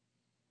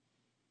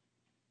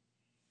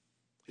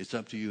 It's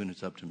up to you and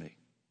it's up to me.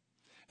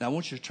 Now, I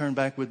want you to turn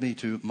back with me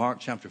to Mark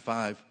chapter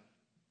 5.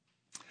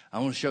 I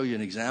want to show you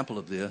an example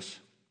of this.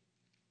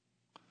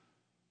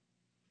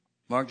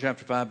 Mark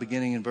chapter 5,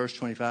 beginning in verse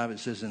 25, it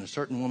says, and a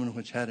certain woman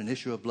which had an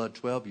issue of blood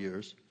 12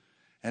 years,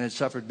 and had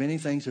suffered many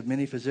things of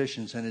many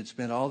physicians, and had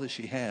spent all that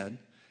she had,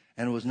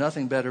 and was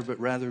nothing better, but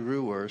rather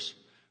grew worse,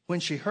 when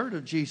she heard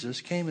of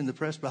Jesus, came in the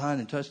press behind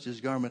and touched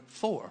his garment.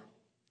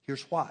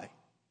 Here's why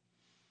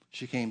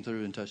she came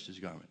through and touched his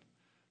garment.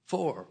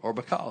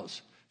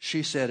 Because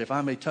she said, if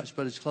I may touch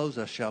but his clothes,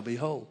 I shall be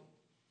whole.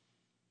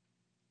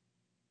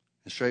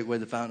 And straightway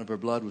the fountain of her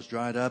blood was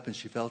dried up, and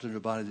she felt in her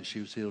body that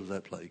she was healed of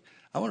that plague.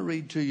 I want to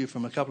read to you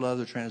from a couple of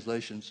other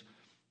translations,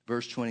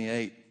 verse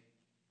 28.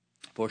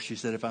 For she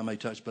said, if I may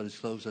touch but his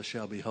clothes, I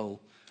shall be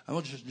whole. I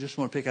just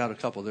want to pick out a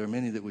couple. There are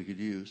many that we could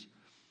use.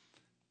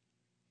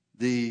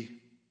 The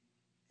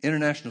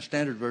International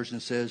Standard Version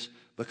says,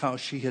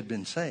 because she had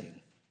been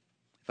saying,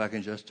 if I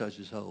can just touch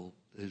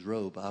his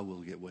robe, I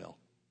will get well.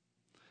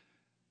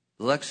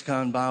 The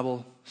Lexicon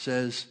Bible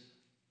says,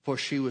 for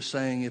she was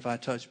saying, if I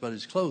touch but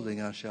his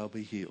clothing, I shall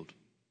be healed.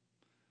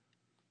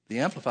 The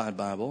Amplified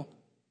Bible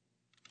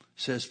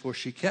says, for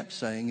she kept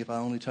saying, if I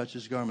only touch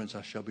his garments,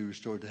 I shall be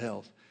restored to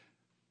health.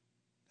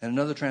 And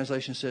another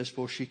translation says,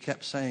 for she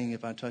kept saying,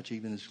 if I touch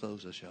even his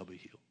clothes, I shall be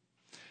healed.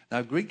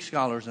 Now, Greek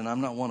scholars, and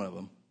I'm not one of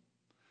them,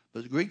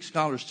 but Greek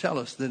scholars tell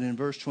us that in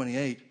verse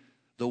 28,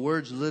 the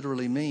words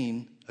literally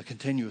mean a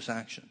continuous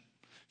action.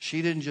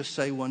 She didn't just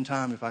say one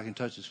time, if I can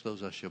touch his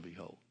clothes, I shall be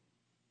whole.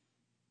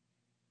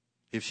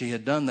 If she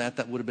had done that,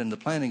 that would have been the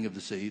planting of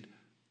the seed.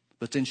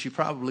 But then she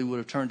probably would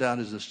have turned out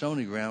as a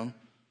stony ground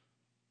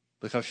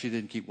because she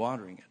didn't keep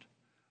watering it.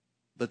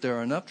 But there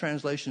are enough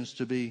translations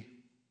to be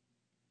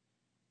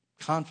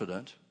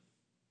confident,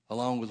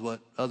 along with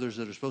what others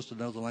that are supposed to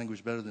know the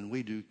language better than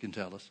we do can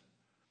tell us,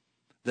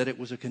 that it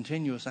was a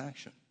continuous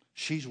action.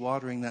 She's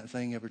watering that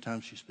thing every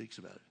time she speaks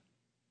about it.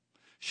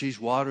 She's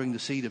watering the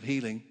seed of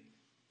healing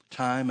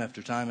time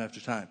after time after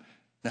time.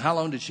 Now, how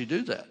long did she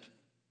do that?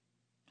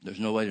 There's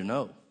no way to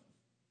know.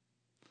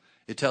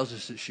 It tells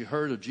us that she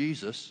heard of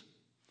Jesus.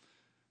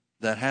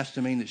 That has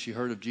to mean that she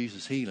heard of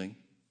Jesus' healing,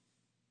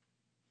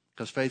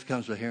 because faith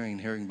comes by hearing and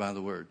hearing by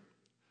the word.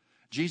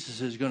 Jesus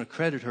is going to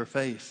credit her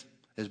faith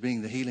as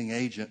being the healing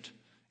agent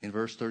in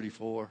verse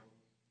 34.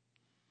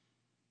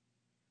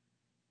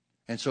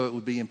 And so it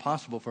would be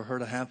impossible for her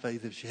to have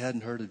faith if she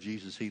hadn't heard of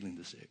Jesus healing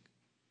the sick.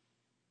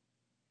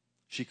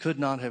 She could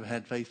not have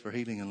had faith for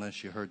healing unless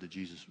she heard that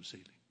Jesus was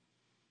healing.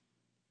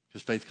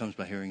 Because faith comes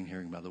by hearing and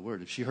hearing by the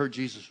word. If she heard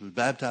Jesus was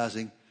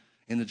baptizing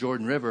in the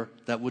Jordan River,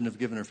 that wouldn't have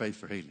given her faith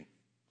for healing.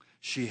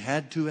 She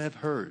had to have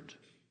heard,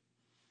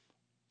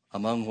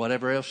 among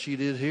whatever else she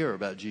did hear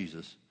about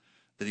Jesus,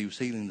 that he was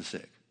healing the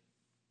sick.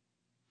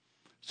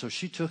 So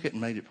she took it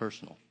and made it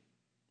personal.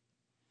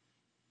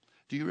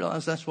 Do you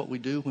realize that's what we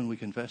do when we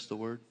confess the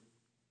word?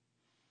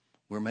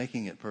 We're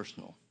making it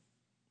personal.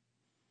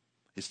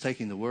 It's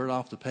taking the word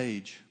off the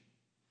page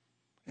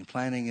and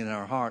planting it in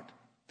our heart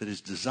that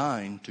is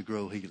designed to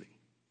grow healing.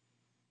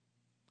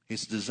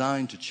 It's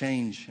designed to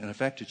change and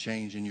affect a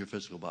change in your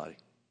physical body.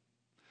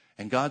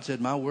 And God said,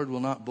 my word will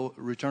not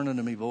return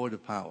unto me void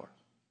of power.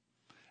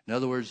 In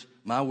other words,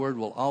 my word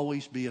will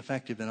always be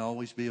effective and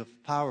always be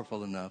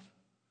powerful enough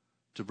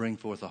to bring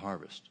forth a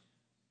harvest.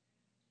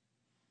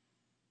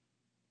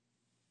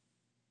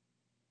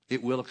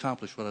 It will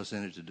accomplish what I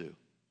sent it to do.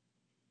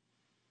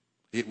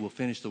 It will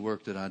finish the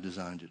work that I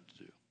designed it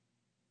to do.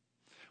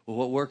 Well,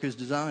 what work is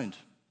designed?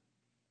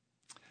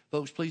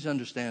 Folks, please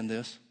understand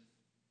this.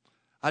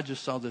 I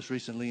just saw this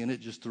recently and it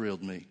just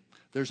thrilled me.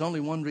 There's only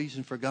one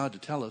reason for God to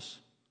tell us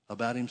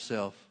about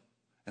himself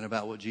and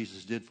about what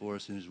Jesus did for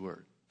us in his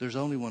word. There's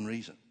only one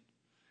reason.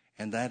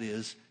 And that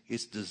is,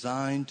 it's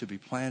designed to be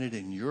planted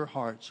in your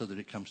heart so that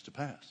it comes to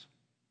pass.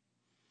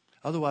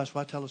 Otherwise,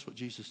 why tell us what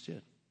Jesus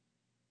did?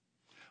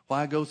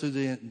 Why go through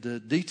the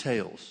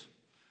details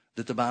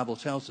that the Bible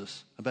tells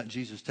us about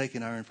Jesus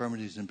taking our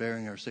infirmities and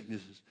bearing our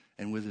sicknesses,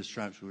 and with his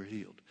stripes we were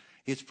healed?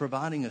 It's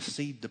providing a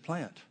seed to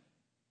plant.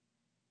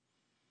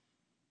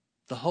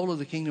 The whole of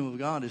the kingdom of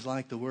God is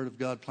like the word of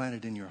God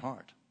planted in your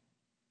heart.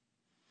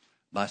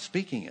 By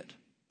speaking it,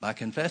 by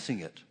confessing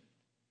it,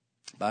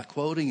 by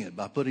quoting it,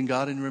 by putting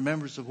God in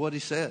remembrance of what he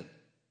said.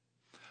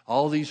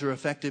 All these are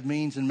effective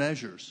means and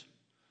measures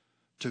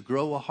to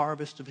grow a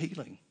harvest of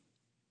healing.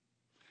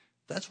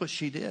 That's what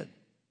she did.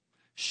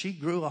 She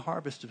grew a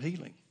harvest of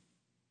healing.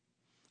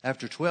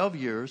 After 12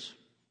 years,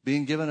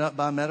 being given up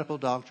by medical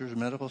doctors,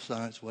 medical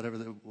science, whatever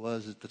it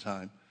was at the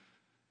time,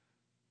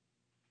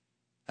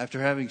 after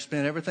having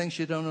spent everything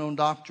she'd done on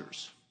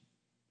doctors.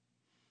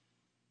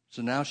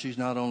 So now she's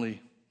not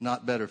only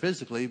not better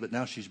physically, but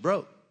now she's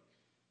broke.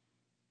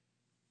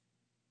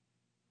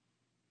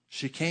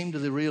 She came to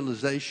the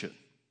realization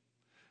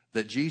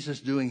that Jesus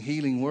doing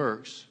healing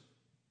works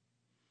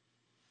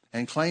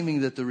and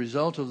claiming that the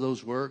result of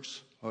those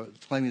works, or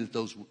claiming that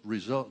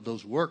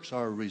those works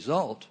are a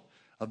result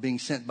of being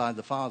sent by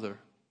the Father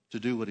to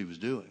do what he was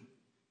doing.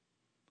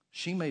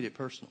 She made it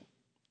personal.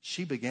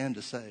 She began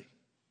to say,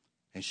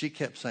 and she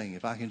kept saying,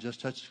 if I can just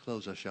touch his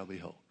clothes, I shall be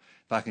whole.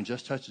 If I can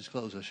just touch his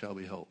clothes, I shall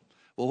be whole.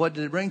 Well, what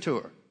did it bring to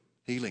her?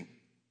 Healing.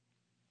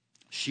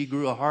 She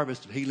grew a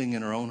harvest of healing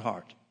in her own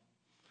heart.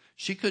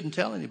 She couldn't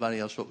tell anybody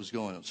else what was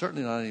going on,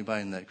 certainly not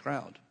anybody in that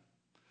crowd,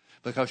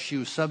 because she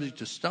was subject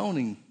to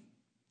stoning,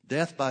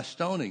 death by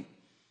stoning,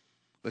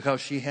 because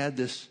she had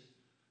this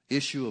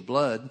issue of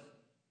blood.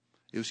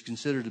 It was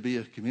considered to be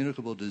a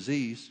communicable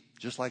disease,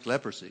 just like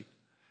leprosy.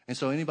 And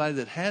so anybody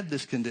that had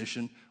this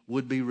condition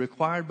would be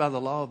required by the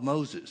law of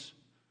Moses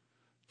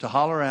to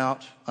holler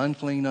out,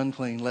 unclean,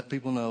 unclean, let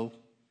people know,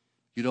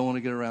 you don't want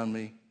to get around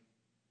me.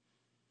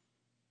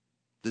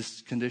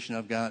 This condition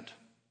I've got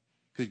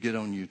could get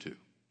on you too.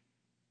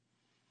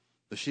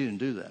 But she didn't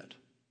do that.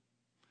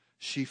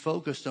 She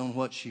focused on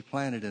what she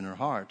planted in her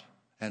heart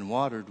and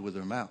watered with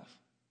her mouth.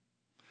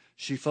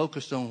 She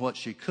focused on what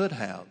she could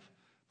have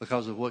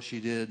because of what she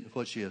did,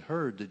 what she had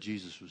heard that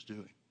Jesus was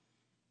doing.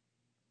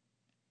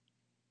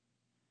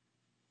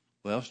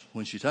 Well,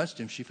 when she touched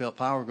him, she felt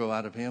power go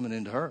out of him and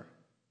into her.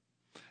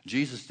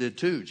 Jesus did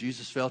too.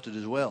 Jesus felt it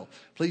as well.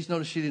 Please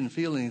notice she didn't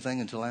feel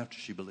anything until after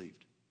she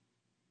believed.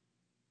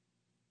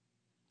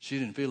 She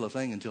didn't feel a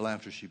thing until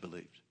after she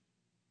believed.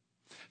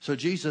 So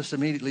Jesus,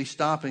 immediately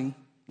stopping,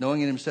 knowing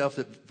in himself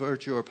that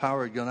virtue or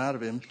power had gone out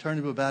of him, turned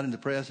him about in the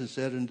press and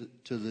said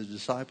to the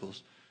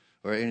disciples,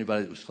 or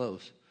anybody that was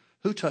close,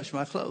 "Who touched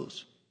my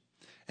clothes?"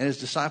 And his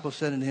disciples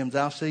said unto him,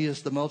 "Thou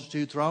seest the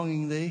multitude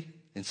thronging thee,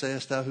 and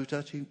sayest thou, who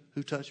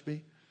touched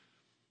me?"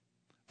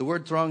 The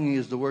word thronging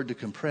is the word to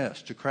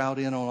compress, to crowd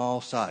in on all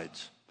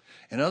sides.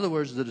 In other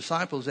words, the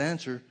disciples'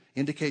 answer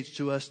indicates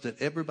to us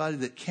that everybody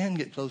that can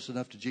get close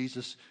enough to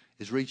Jesus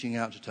is reaching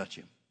out to touch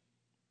him.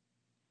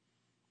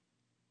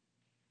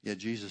 Yet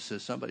Jesus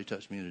says, somebody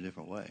touched me in a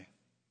different way.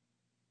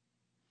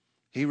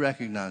 He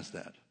recognized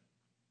that.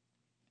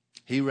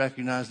 He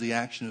recognized the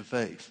action of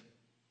faith.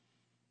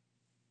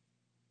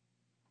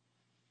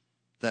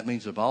 That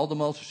means of all the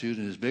multitude,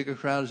 and as big a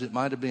crowd as it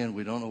might have been,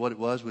 we don't know what it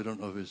was. We don't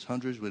know if it was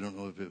hundreds. We don't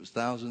know if it was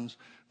thousands.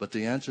 But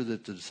the answer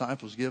that the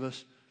disciples give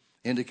us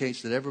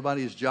indicates that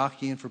everybody is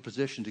jockeying for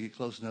position to get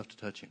close enough to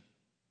touch him.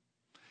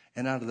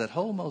 And out of that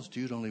whole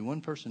multitude, only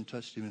one person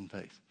touched him in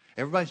faith.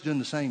 Everybody's doing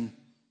the same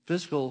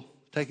physical,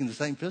 taking the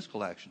same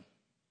physical action.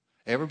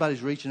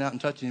 Everybody's reaching out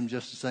and touching him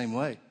just the same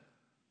way.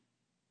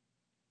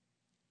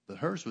 But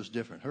hers was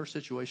different. Her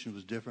situation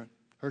was different.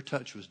 Her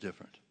touch was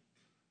different.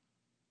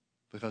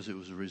 Because it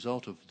was a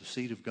result of the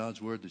seed of God's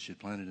word that she had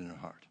planted in her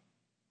heart.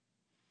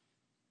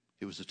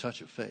 It was a touch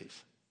of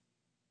faith.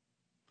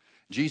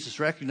 Jesus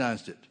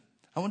recognized it.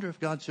 I wonder if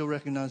God still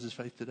recognizes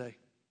faith today.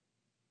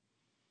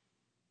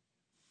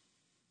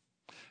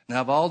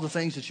 Now, of all the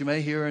things that you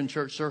may hear in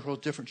church circles,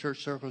 different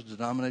church circles,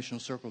 denominational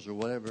circles, or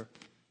whatever,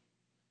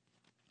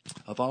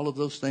 of all of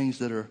those things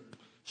that are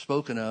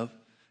spoken of,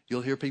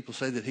 you'll hear people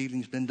say that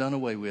healing's been done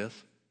away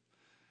with.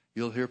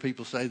 You'll hear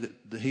people say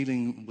that the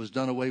healing was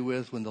done away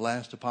with when the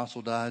last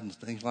apostle died and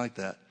things like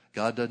that.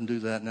 God doesn't do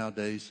that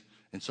nowadays,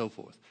 and so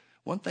forth.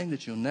 One thing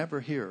that you'll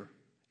never hear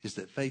is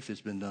that faith has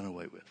been done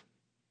away with.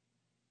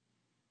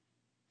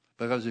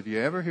 Because if you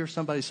ever hear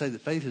somebody say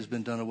that faith has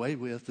been done away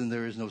with, then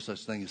there is no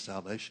such thing as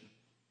salvation.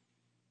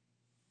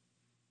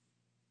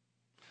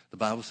 The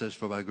Bible says,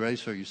 for by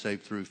grace are you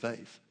saved through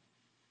faith.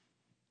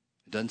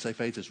 It doesn't say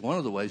faith is one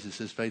of the ways. It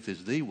says faith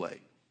is the way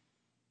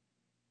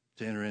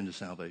to enter into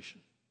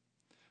salvation.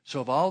 So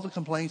of all the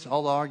complaints,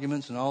 all the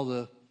arguments, and all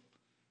the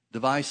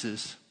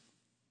devices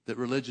that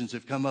religions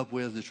have come up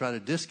with to try to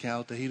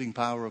discount the healing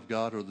power of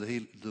God or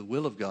the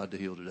will of God to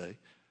heal today,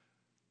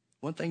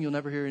 one thing you'll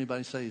never hear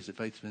anybody say is that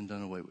faith's been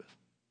done away with.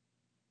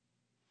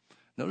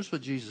 Notice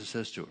what Jesus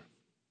says to her.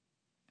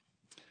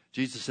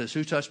 Jesus says,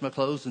 "Who touched my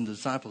clothes?" And the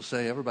disciples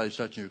say, "Everybody's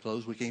touching your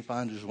clothes. We can't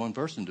find just one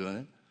person doing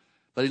it."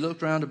 But he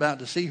looked around about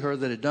to see her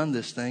that had done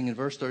this thing. In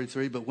verse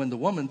 33, but when the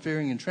woman,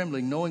 fearing and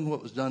trembling, knowing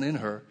what was done in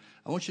her,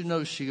 I want you to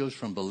notice she goes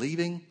from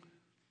believing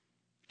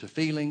to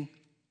feeling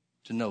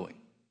to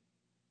knowing.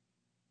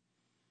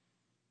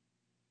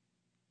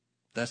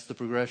 That's the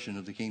progression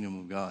of the kingdom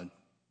of God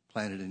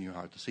planted in your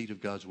heart, the seed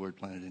of God's word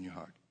planted in your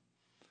heart.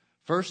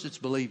 First, it's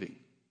believing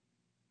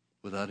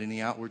without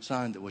any outward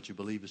sign that what you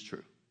believe is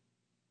true.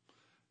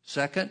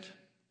 Second,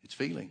 it's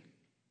feeling.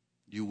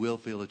 You will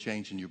feel a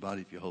change in your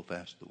body if you hold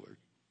fast to the word.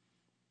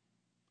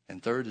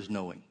 And third is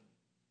knowing.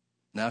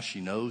 Now she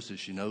knows that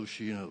she knows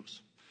she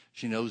knows.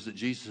 She knows that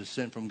Jesus is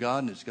sent from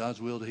God and it's God's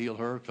will to heal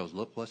her because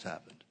look what's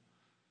happened.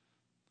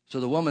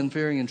 So the woman,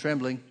 fearing and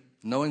trembling,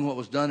 knowing what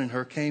was done in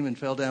her, came and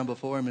fell down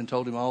before him and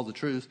told him all the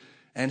truth.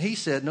 And he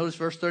said, notice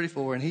verse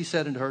 34, and he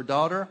said unto her,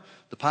 "Daughter,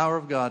 the power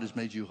of God has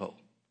made you whole."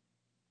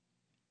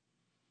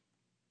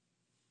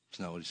 That's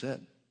not what he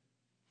said.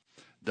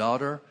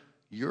 "Daughter,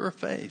 your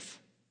faith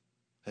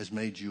has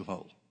made you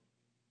whole."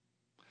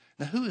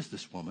 Now, who is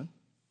this woman?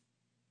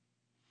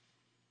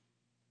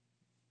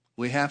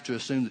 We have to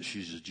assume that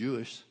she's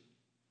Jewish.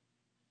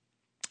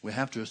 We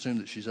have to assume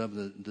that she's of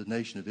the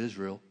nation of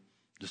Israel,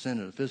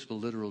 descendant, a physical,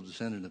 literal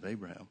descendant of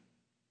Abraham.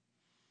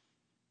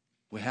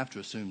 We have to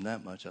assume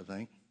that much, I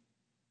think.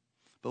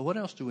 But what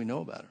else do we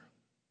know about her?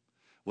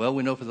 Well,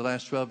 we know for the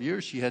last 12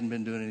 years she hadn't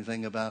been doing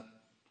anything about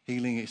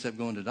healing except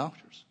going to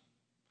doctors.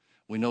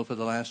 We know for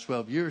the last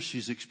 12 years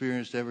she's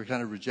experienced every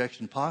kind of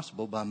rejection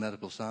possible by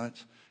medical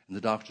science and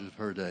the doctors of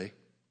her day.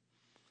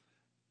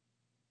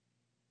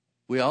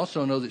 We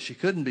also know that she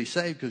couldn't be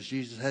saved because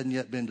Jesus hadn't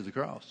yet been to the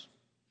cross.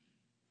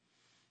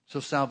 So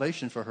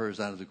salvation for her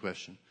is out of the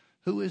question.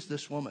 Who is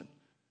this woman?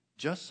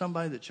 Just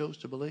somebody that chose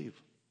to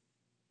believe.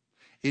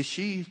 Is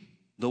she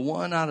the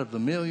one out of the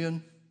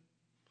million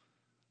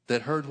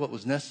that heard what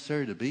was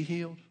necessary to be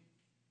healed?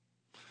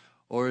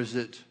 Or is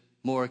it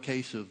more a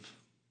case of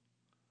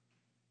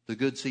the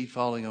good seed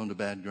falling onto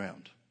bad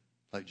ground,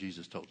 like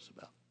Jesus told us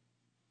about?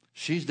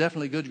 She's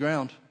definitely good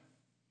ground.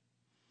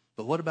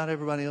 But what about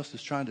everybody else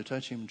that's trying to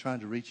touch him and trying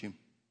to reach him?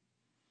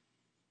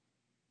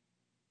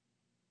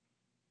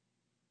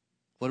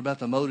 What about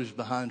the motives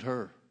behind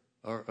her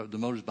or the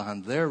motives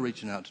behind their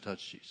reaching out to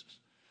touch Jesus.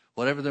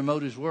 Whatever their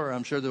motives were,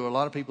 I'm sure there were a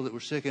lot of people that were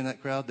sick in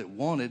that crowd that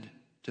wanted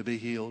to be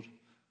healed,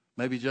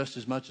 maybe just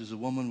as much as the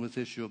woman with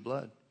the issue of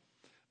blood.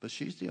 But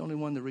she's the only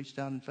one that reached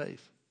out in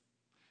faith.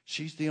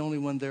 She's the only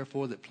one,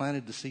 therefore, that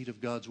planted the seed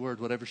of God's word.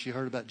 Whatever she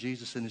heard about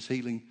Jesus and his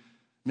healing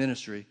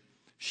ministry,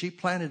 she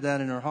planted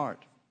that in her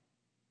heart.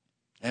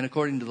 And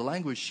according to the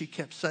language, she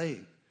kept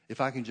saying,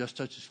 if I can just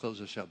touch his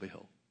clothes, I shall be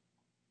whole.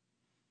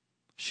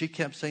 She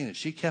kept saying it.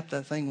 She kept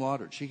that thing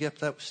watered. She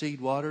kept that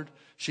seed watered.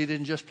 She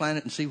didn't just plant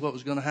it and see what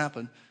was going to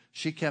happen.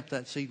 She kept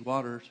that seed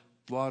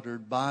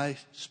watered by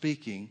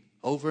speaking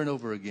over and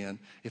over again,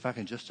 if I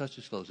can just touch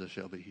his clothes, I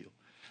shall be healed.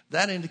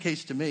 That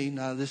indicates to me,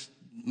 now this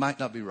might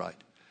not be right,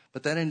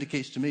 but that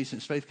indicates to me,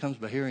 since faith comes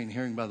by hearing and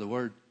hearing by the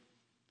word,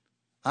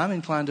 I'm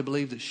inclined to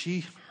believe that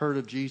she heard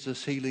of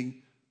Jesus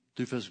healing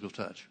through physical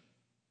touch.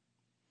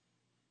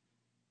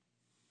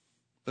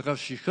 Because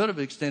she could have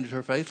extended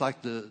her faith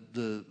like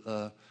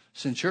the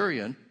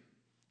centurion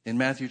in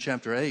Matthew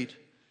chapter 8.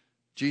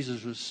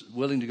 Jesus was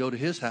willing to go to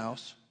his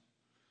house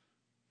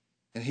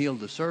and heal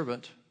the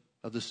servant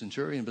of the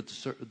centurion. But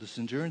the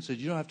centurion said,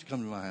 you don't have to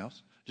come to my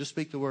house. Just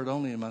speak the word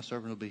only and my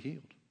servant will be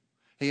healed.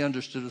 He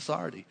understood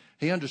authority.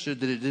 He understood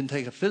that it didn't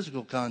take a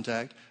physical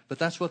contact, but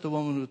that's what the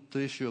woman with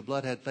the issue of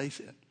blood had faith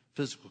in,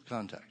 physical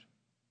contact.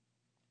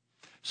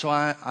 So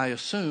I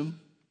assume,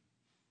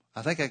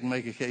 I think I can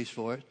make a case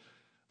for it,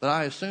 but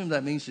I assume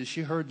that means that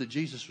she heard that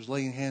Jesus was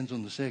laying hands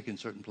on the sick in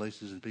certain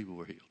places and people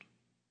were healed.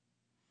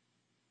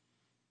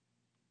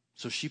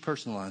 So she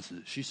personalizes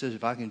it. She says,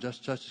 if I can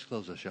just touch his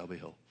clothes, I shall be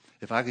whole.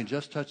 If I can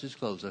just touch his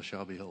clothes, I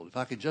shall be whole. If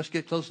I can just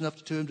get close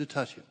enough to him to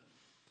touch him,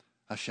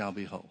 I shall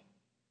be whole.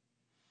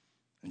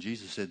 And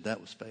Jesus said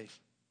that was faith.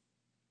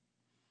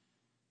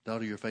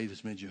 Daughter, your faith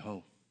has made you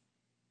whole.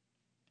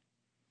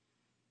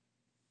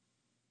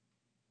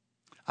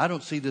 I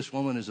don't see this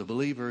woman as a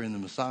believer in the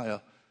Messiah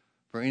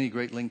for any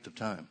great length of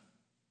time.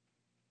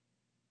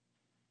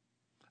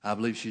 I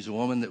believe she's a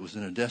woman that was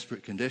in a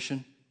desperate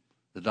condition.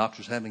 The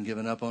doctors haven't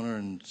given up on her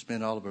and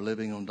spent all of her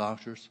living on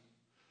doctors.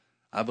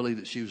 I believe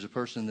that she was a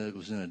person that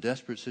was in a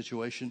desperate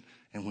situation,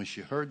 and when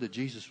she heard that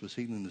Jesus was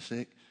healing the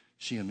sick,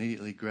 she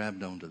immediately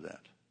grabbed onto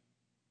that.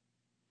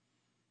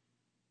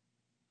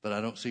 But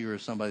I don't see her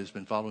as somebody that's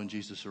been following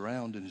Jesus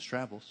around in his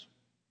travels,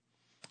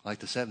 like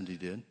the 70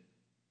 did.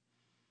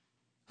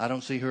 I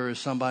don't see her as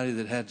somebody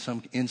that had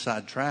some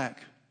inside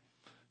track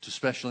to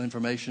special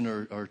information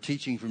or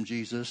teaching from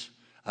Jesus.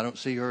 I don't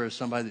see her as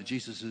somebody that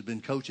Jesus has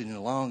been coaching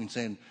along and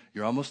saying,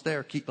 you're almost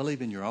there, keep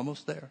believing, you're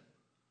almost there.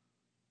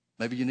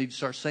 Maybe you need to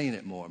start saying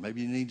it more.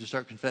 Maybe you need to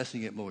start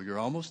confessing it more. You're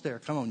almost there.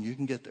 Come on, you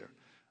can get there.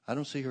 I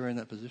don't see her in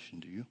that position,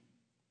 do you?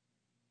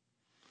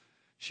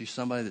 She's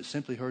somebody that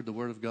simply heard the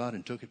word of God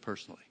and took it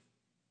personally.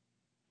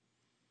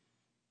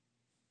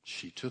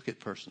 She took it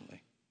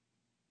personally.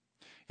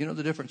 You know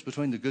the difference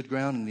between the good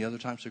ground and the other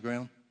types of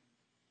ground?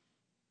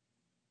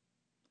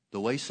 The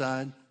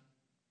wayside,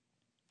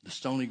 the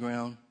stony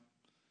ground,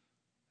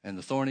 and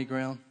the thorny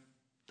ground,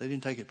 they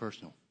didn't take it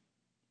personal.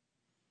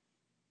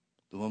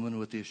 The woman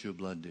with the issue of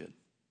blood did.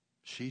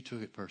 She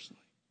took it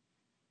personally.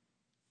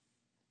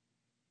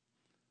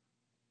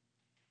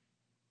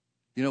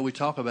 You know, we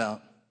talk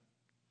about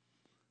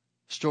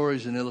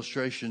stories and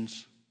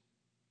illustrations,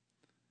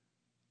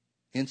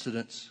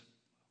 incidents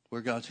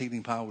where God's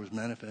healing power was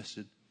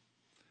manifested.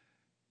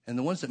 And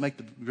the ones that make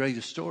the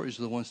greatest stories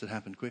are the ones that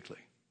happen quickly.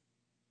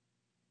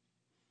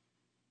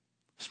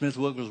 Smith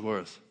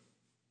Wigglesworth,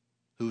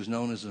 who was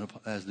known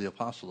as the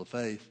Apostle of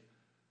Faith,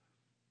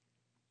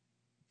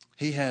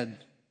 he had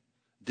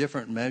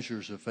different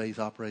measures of faith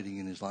operating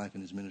in his life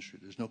and his ministry.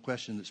 There's no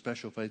question that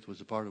special faith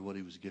was a part of what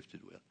he was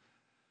gifted with.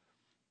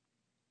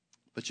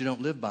 But you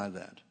don't live by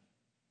that.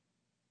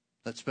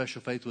 That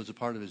special faith was a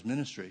part of his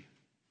ministry.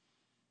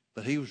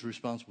 But he was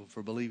responsible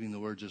for believing the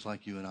word just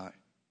like you and I.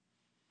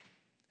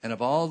 And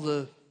of all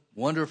the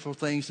wonderful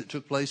things that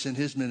took place in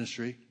his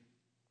ministry,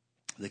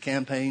 the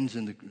campaigns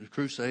and the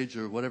crusades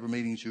or whatever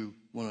meetings you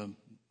want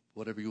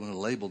to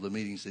label the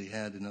meetings that he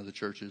had in other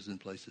churches and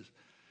places,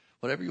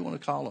 whatever you want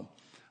to call them,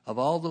 of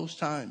all those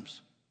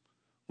times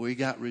where he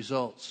got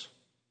results,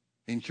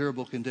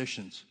 incurable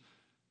conditions,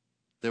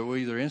 that were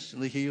either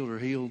instantly healed or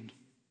healed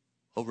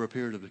over a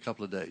period of a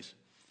couple of days.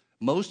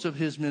 Most of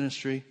his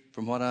ministry,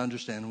 from what I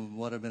understand and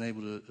what I've been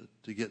able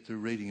to get through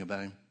reading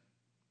about him,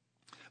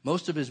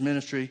 most of his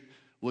ministry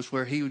was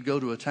where he would go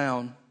to a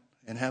town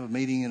and have a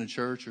meeting in a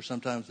church, or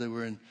sometimes they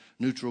were in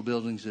neutral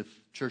buildings if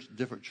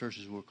different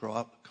churches were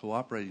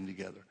cooperating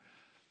together.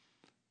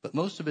 But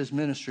most of his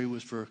ministry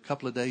was for a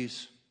couple of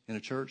days in a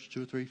church,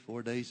 2 or 3,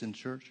 4 days in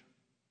church.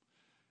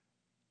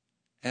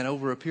 And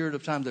over a period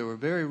of time, there were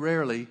very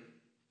rarely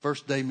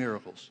first-day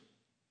miracles,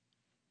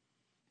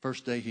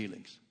 first-day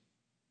healings.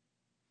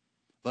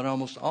 But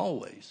almost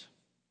always,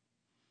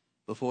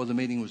 before the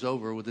meeting was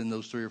over, within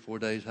those 3 or 4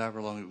 days,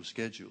 however long it was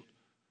scheduled,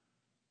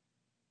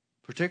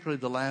 particularly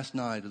the last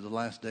night or the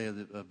last day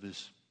of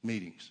his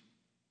meetings,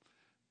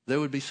 there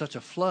would be such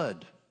a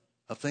flood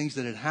of things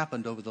that had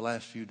happened over the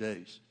last few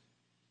days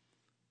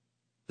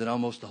that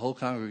almost the whole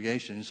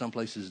congregation, in some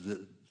places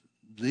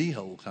the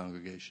whole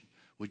congregation,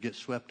 would get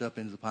swept up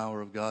into the power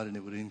of God, and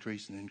it would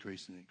increase and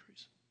increase and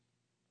increase.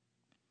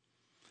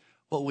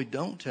 What we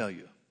don't tell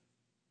you,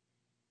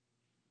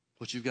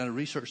 what you've got to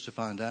research to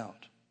find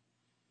out,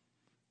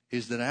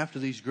 is that after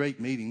these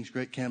great meetings,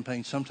 great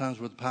campaigns, sometimes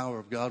where the power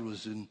of God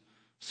was in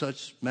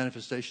such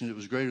manifestation it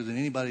was greater than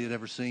anybody had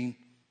ever seen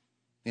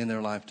in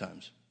their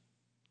lifetimes.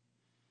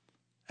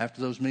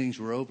 After those meetings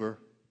were over,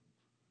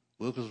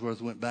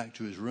 Wigglesworth went back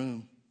to his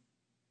room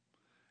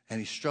and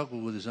he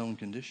struggled with his own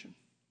condition.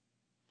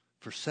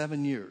 For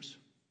 7 years,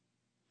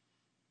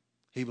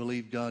 he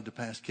believed God to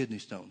pass kidney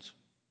stones.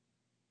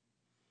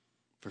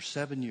 For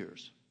 7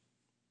 years.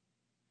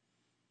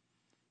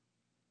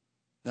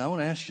 Now, I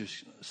want to ask you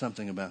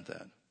something about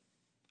that.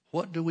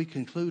 What do we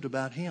conclude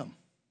about him?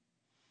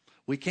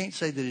 We can't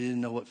say that he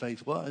didn't know what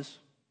faith was,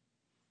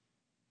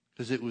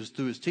 because it was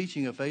through his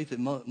teaching of faith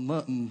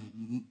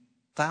that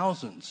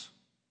thousands,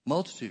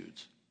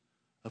 multitudes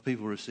of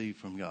people received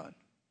from God.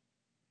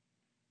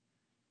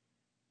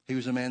 He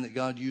was a man that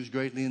God used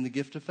greatly in the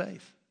gift of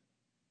faith.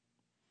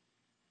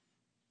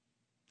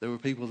 There were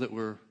people that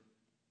were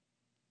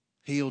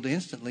healed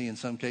instantly, in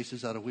some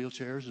cases, out of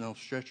wheelchairs and off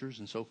stretchers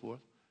and so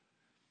forth.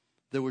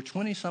 There were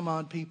 20 some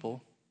odd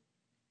people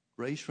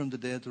raised from the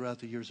dead throughout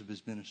the years of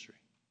his ministry.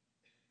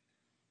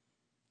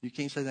 You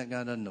can't say that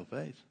guy doesn't know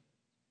faith.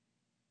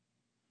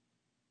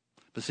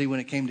 But see, when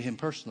it came to him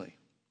personally,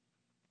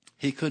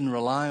 he couldn't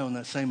rely on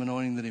that same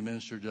anointing that he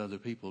ministered to other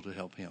people to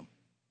help him.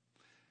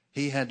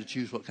 He had to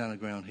choose what kind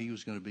of ground he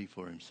was going to be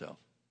for himself.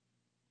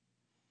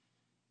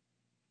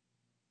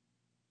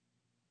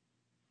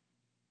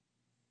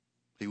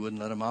 He wouldn't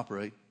let him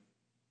operate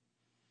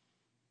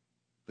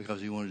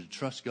because he wanted to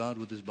trust God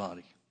with his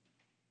body.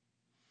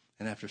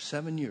 And after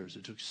 7 years,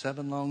 it took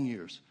 7 long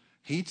years,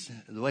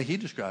 the way he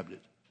described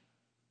it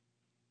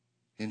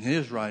in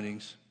his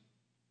writings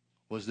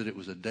was that it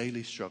was a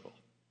daily struggle.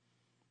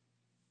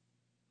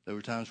 There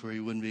were times where he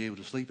wouldn't be able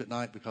to sleep at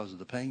night because of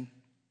the pain.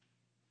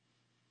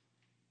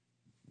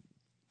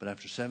 But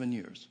after 7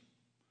 years,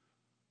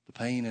 the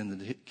pain and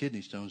the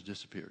kidney stones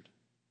disappeared.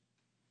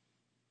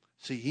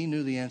 See, he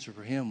knew the answer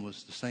for him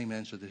was the same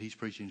answer that he's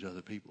preaching to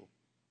other people.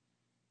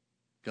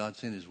 God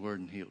sent his word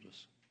and healed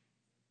us.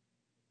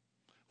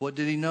 What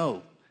did he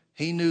know?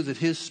 He knew that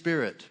his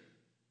spirit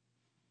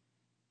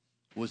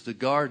was the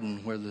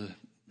garden where the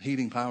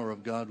healing power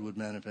of God would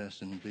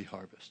manifest and be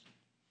harvested.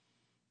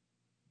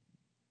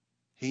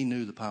 He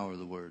knew the power of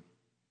the word.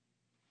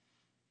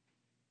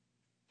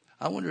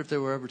 I wonder if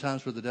there were ever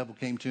times where the devil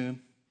came to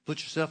him.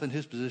 Put yourself in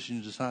his position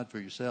and decide for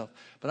yourself.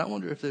 But I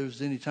wonder if there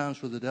was any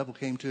times where the devil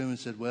came to him and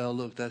said, well,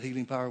 look, that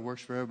healing power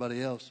works for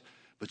everybody else,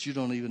 but you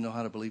don't even know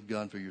how to believe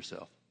God for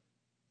yourself.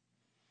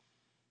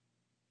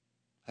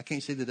 I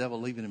can't see the devil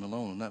leaving him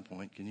alone on that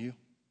point, can you?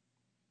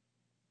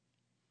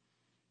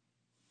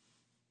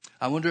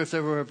 I wonder if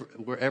there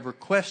were ever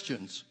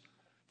questions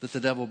that the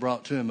devil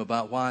brought to him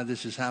about why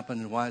this has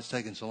happened and why it's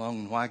taken so long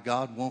and why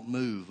God won't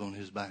move on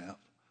his behalf.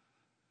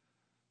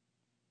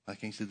 I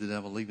can't see the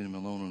devil leaving him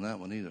alone on that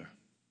one either.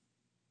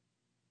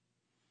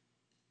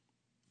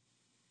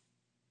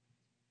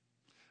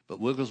 But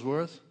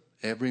Wigglesworth,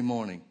 every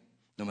morning,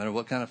 no matter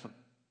what kind of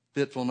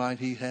fitful night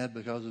he had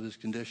because of his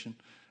condition,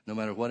 no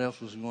matter what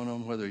else was going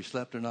on, whether he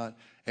slept or not,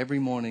 every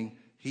morning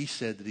he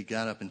said that he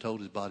got up and told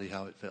his body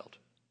how it felt.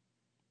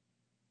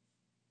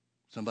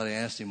 Somebody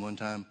asked him one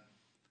time,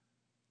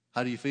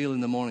 how do you feel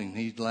in the morning?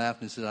 He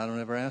laughed and said, I don't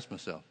ever ask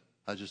myself.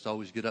 I just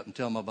always get up and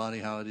tell my body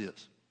how it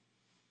is.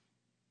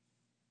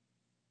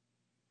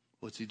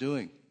 What's he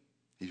doing?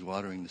 He's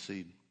watering the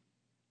seed.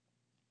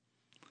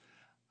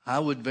 I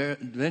would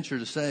venture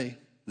to say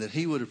that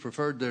he would have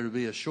preferred there to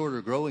be a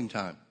shorter growing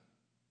time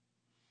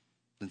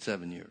than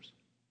 7 years.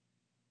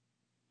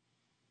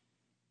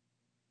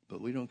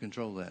 But we don't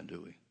control that,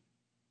 do we?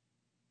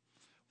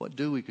 What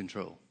do we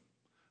control?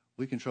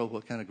 We control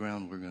what kind of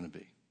ground we're going to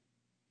be.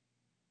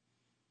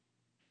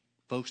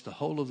 Folks, the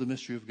whole of the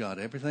mystery of God,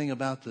 everything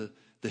about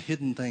the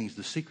hidden things,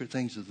 the secret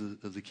things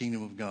of the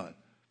kingdom of God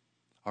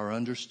are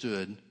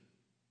understood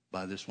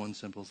by this one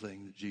simple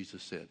thing that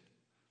Jesus said.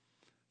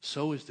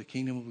 So is the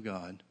kingdom of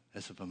God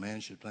as if a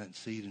man should plant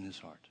seed in his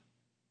heart.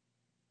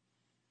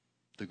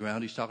 The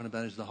ground he's talking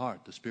about is the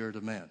heart, the spirit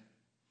of man.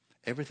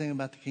 Everything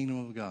about the kingdom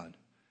of God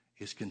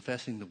is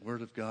confessing the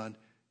word of God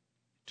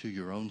to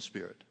your own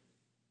spirit.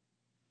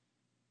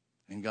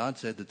 And God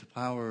said that the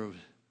power of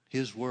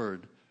his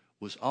word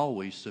was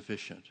always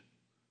sufficient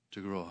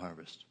to grow a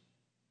harvest.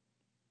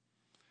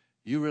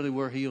 You really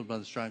were healed by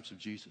the stripes of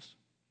Jesus.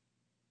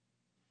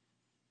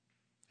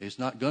 It's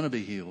not going to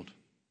be healed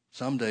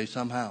someday,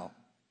 somehow.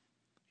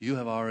 You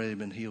have already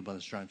been healed by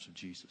the stripes of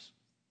Jesus.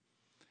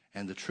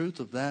 And the truth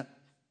of that,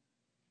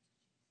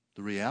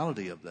 the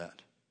reality of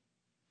that,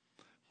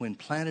 when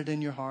planted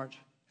in your heart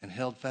and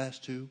held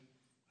fast to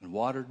and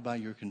watered by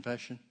your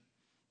confession,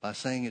 by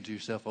saying it to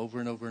yourself over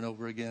and over and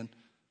over again,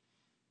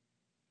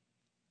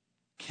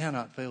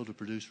 cannot fail to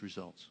produce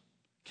results.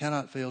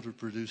 Cannot fail to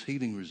produce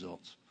healing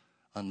results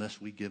unless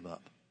we give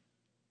up.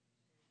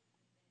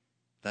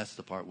 That's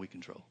the part we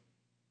control.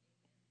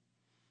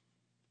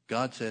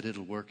 God said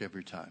it'll work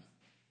every time.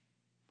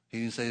 He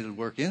didn't say it'll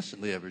work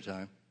instantly every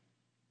time.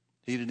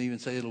 He didn't even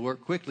say it'll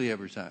work quickly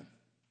every time.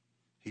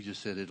 He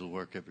just said it'll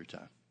work every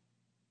time.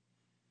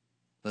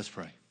 Let's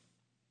pray.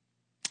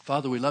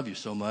 Father, we love you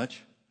so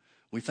much.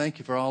 We thank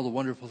you for all the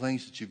wonderful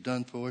things that you've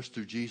done for us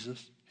through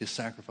Jesus, his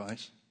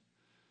sacrifice.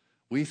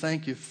 We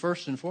thank you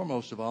first and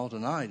foremost of all,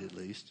 tonight at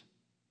least.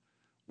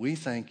 We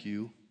thank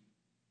you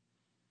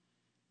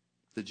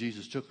that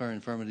Jesus took our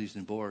infirmities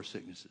and bore our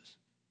sicknesses.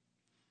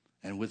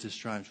 And with his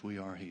stripes we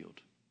are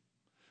healed.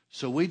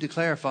 So we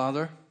declare,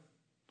 Father,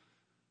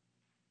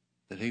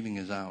 that healing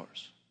is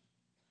ours.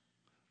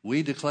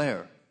 We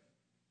declare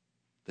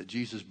that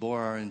Jesus bore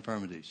our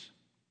infirmities.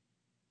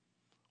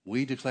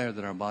 We declare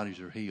that our bodies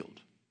are healed.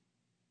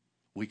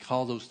 We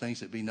call those things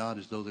that be not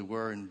as though they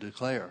were and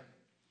declare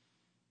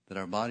that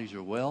our bodies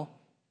are well,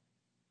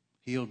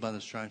 healed by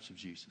the stripes of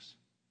Jesus.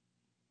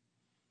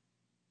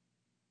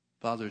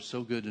 Father, it's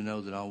so good to know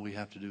that all we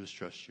have to do is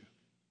trust you.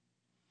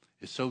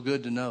 It's so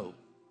good to know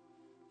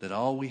that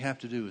all we have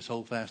to do is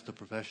hold fast the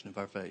profession of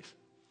our faith,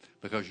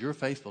 because you're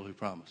faithful who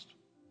promised.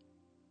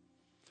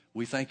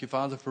 We thank you,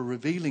 Father, for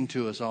revealing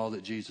to us all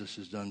that Jesus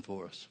has done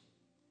for us.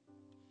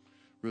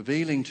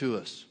 Revealing to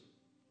us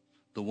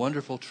the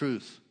wonderful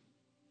truth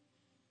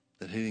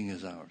that healing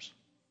is ours.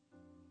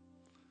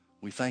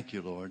 We thank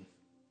you, Lord,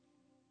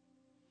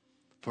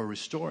 for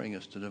restoring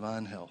us to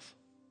divine health.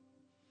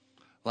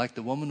 Like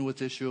the woman with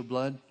the issue of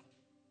blood,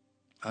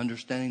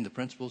 understanding the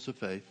principles of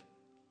faith,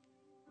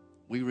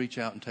 we reach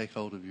out and take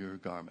hold of your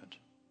garment.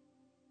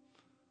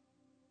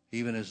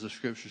 Even as the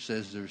scripture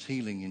says, there's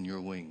healing in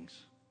your wings.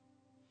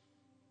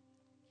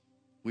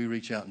 We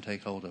reach out and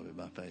take hold of it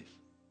by faith.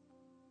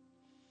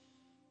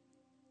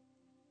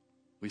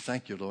 We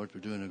thank you, Lord, for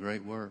doing a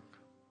great work.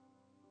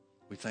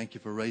 We thank you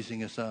for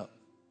raising us up.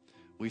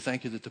 We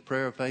thank you that the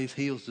prayer of faith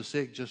heals the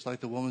sick, just like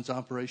the woman's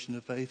operation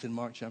of faith in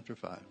Mark chapter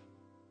 5.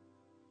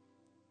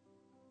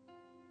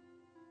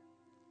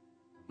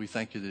 We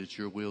thank you that it's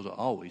your will to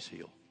always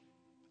heal.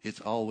 It's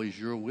always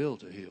your will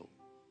to heal.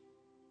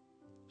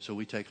 So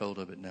we take hold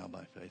of it now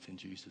by faith in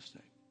Jesus'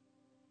 name.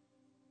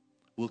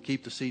 We'll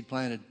keep the seed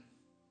planted.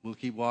 We'll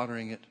keep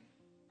watering it.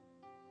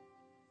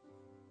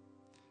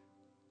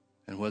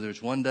 And whether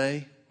it's 1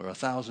 day or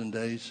 1,000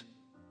 days,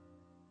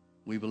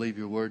 we believe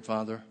your word,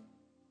 Father,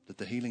 that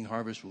the healing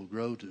harvest will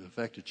grow to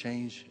effect a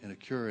change and a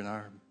cure in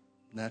our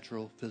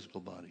natural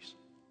physical bodies.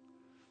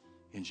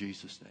 In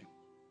Jesus' name.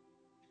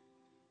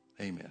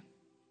 Amen.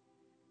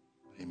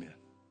 Amen.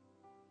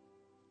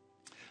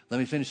 Let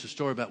me finish the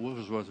story about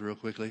Wigglesworth real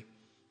quickly.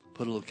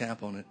 Put a little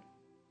cap on it.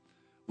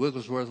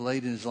 Wigglesworth,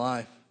 late in his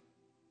life,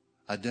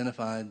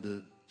 identified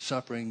the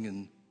suffering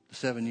and the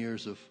 7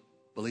 years of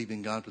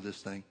believing God for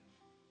this thing.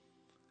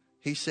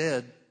 He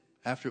said,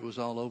 after it was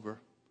all over,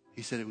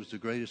 he said it was the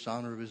greatest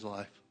honor of his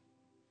life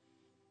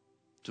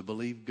to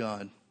believe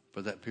God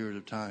for that period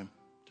of time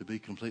to be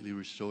completely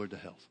restored to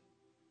health.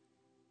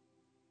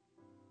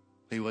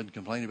 He wasn't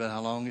complaining about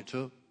how long it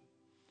took.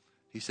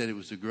 He said it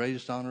was the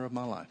greatest honor of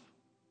my life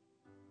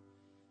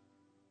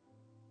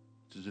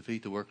to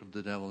defeat the work of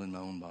the devil in my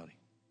own body.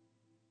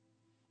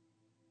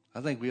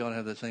 I think we ought to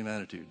have that same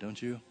attitude,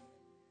 don't you?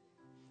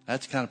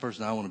 That's the kind of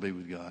person I want to be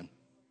with God.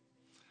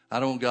 I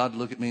don't want God to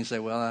look at me and say,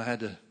 well, I had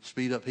to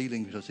speed up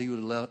healing because he would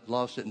have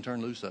lost it and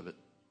turned loose of it.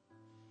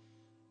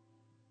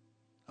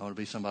 I want to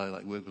be somebody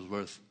like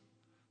Wigglesworth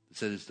that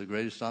said it's the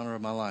greatest honor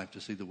of my life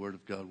to see the word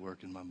of God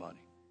work in my body.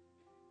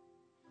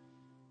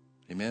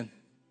 Amen?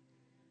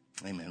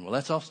 Amen. Well,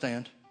 let's all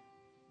stand.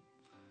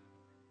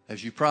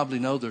 As you probably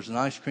know, there's an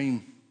ice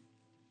cream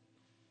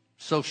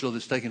social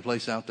that's taking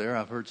place out there.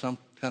 I've heard some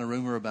kind of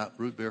rumor about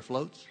root beer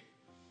floats.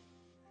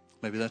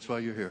 Maybe that's why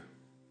you're here.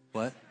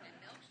 What?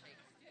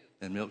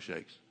 And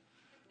milkshakes.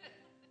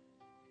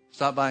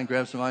 Stop by and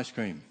grab some ice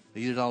cream.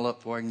 Eat it all up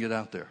before I can get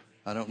out there.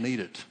 I don't need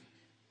it.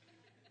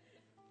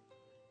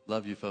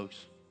 Love you, folks.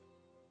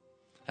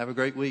 Have a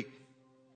great week.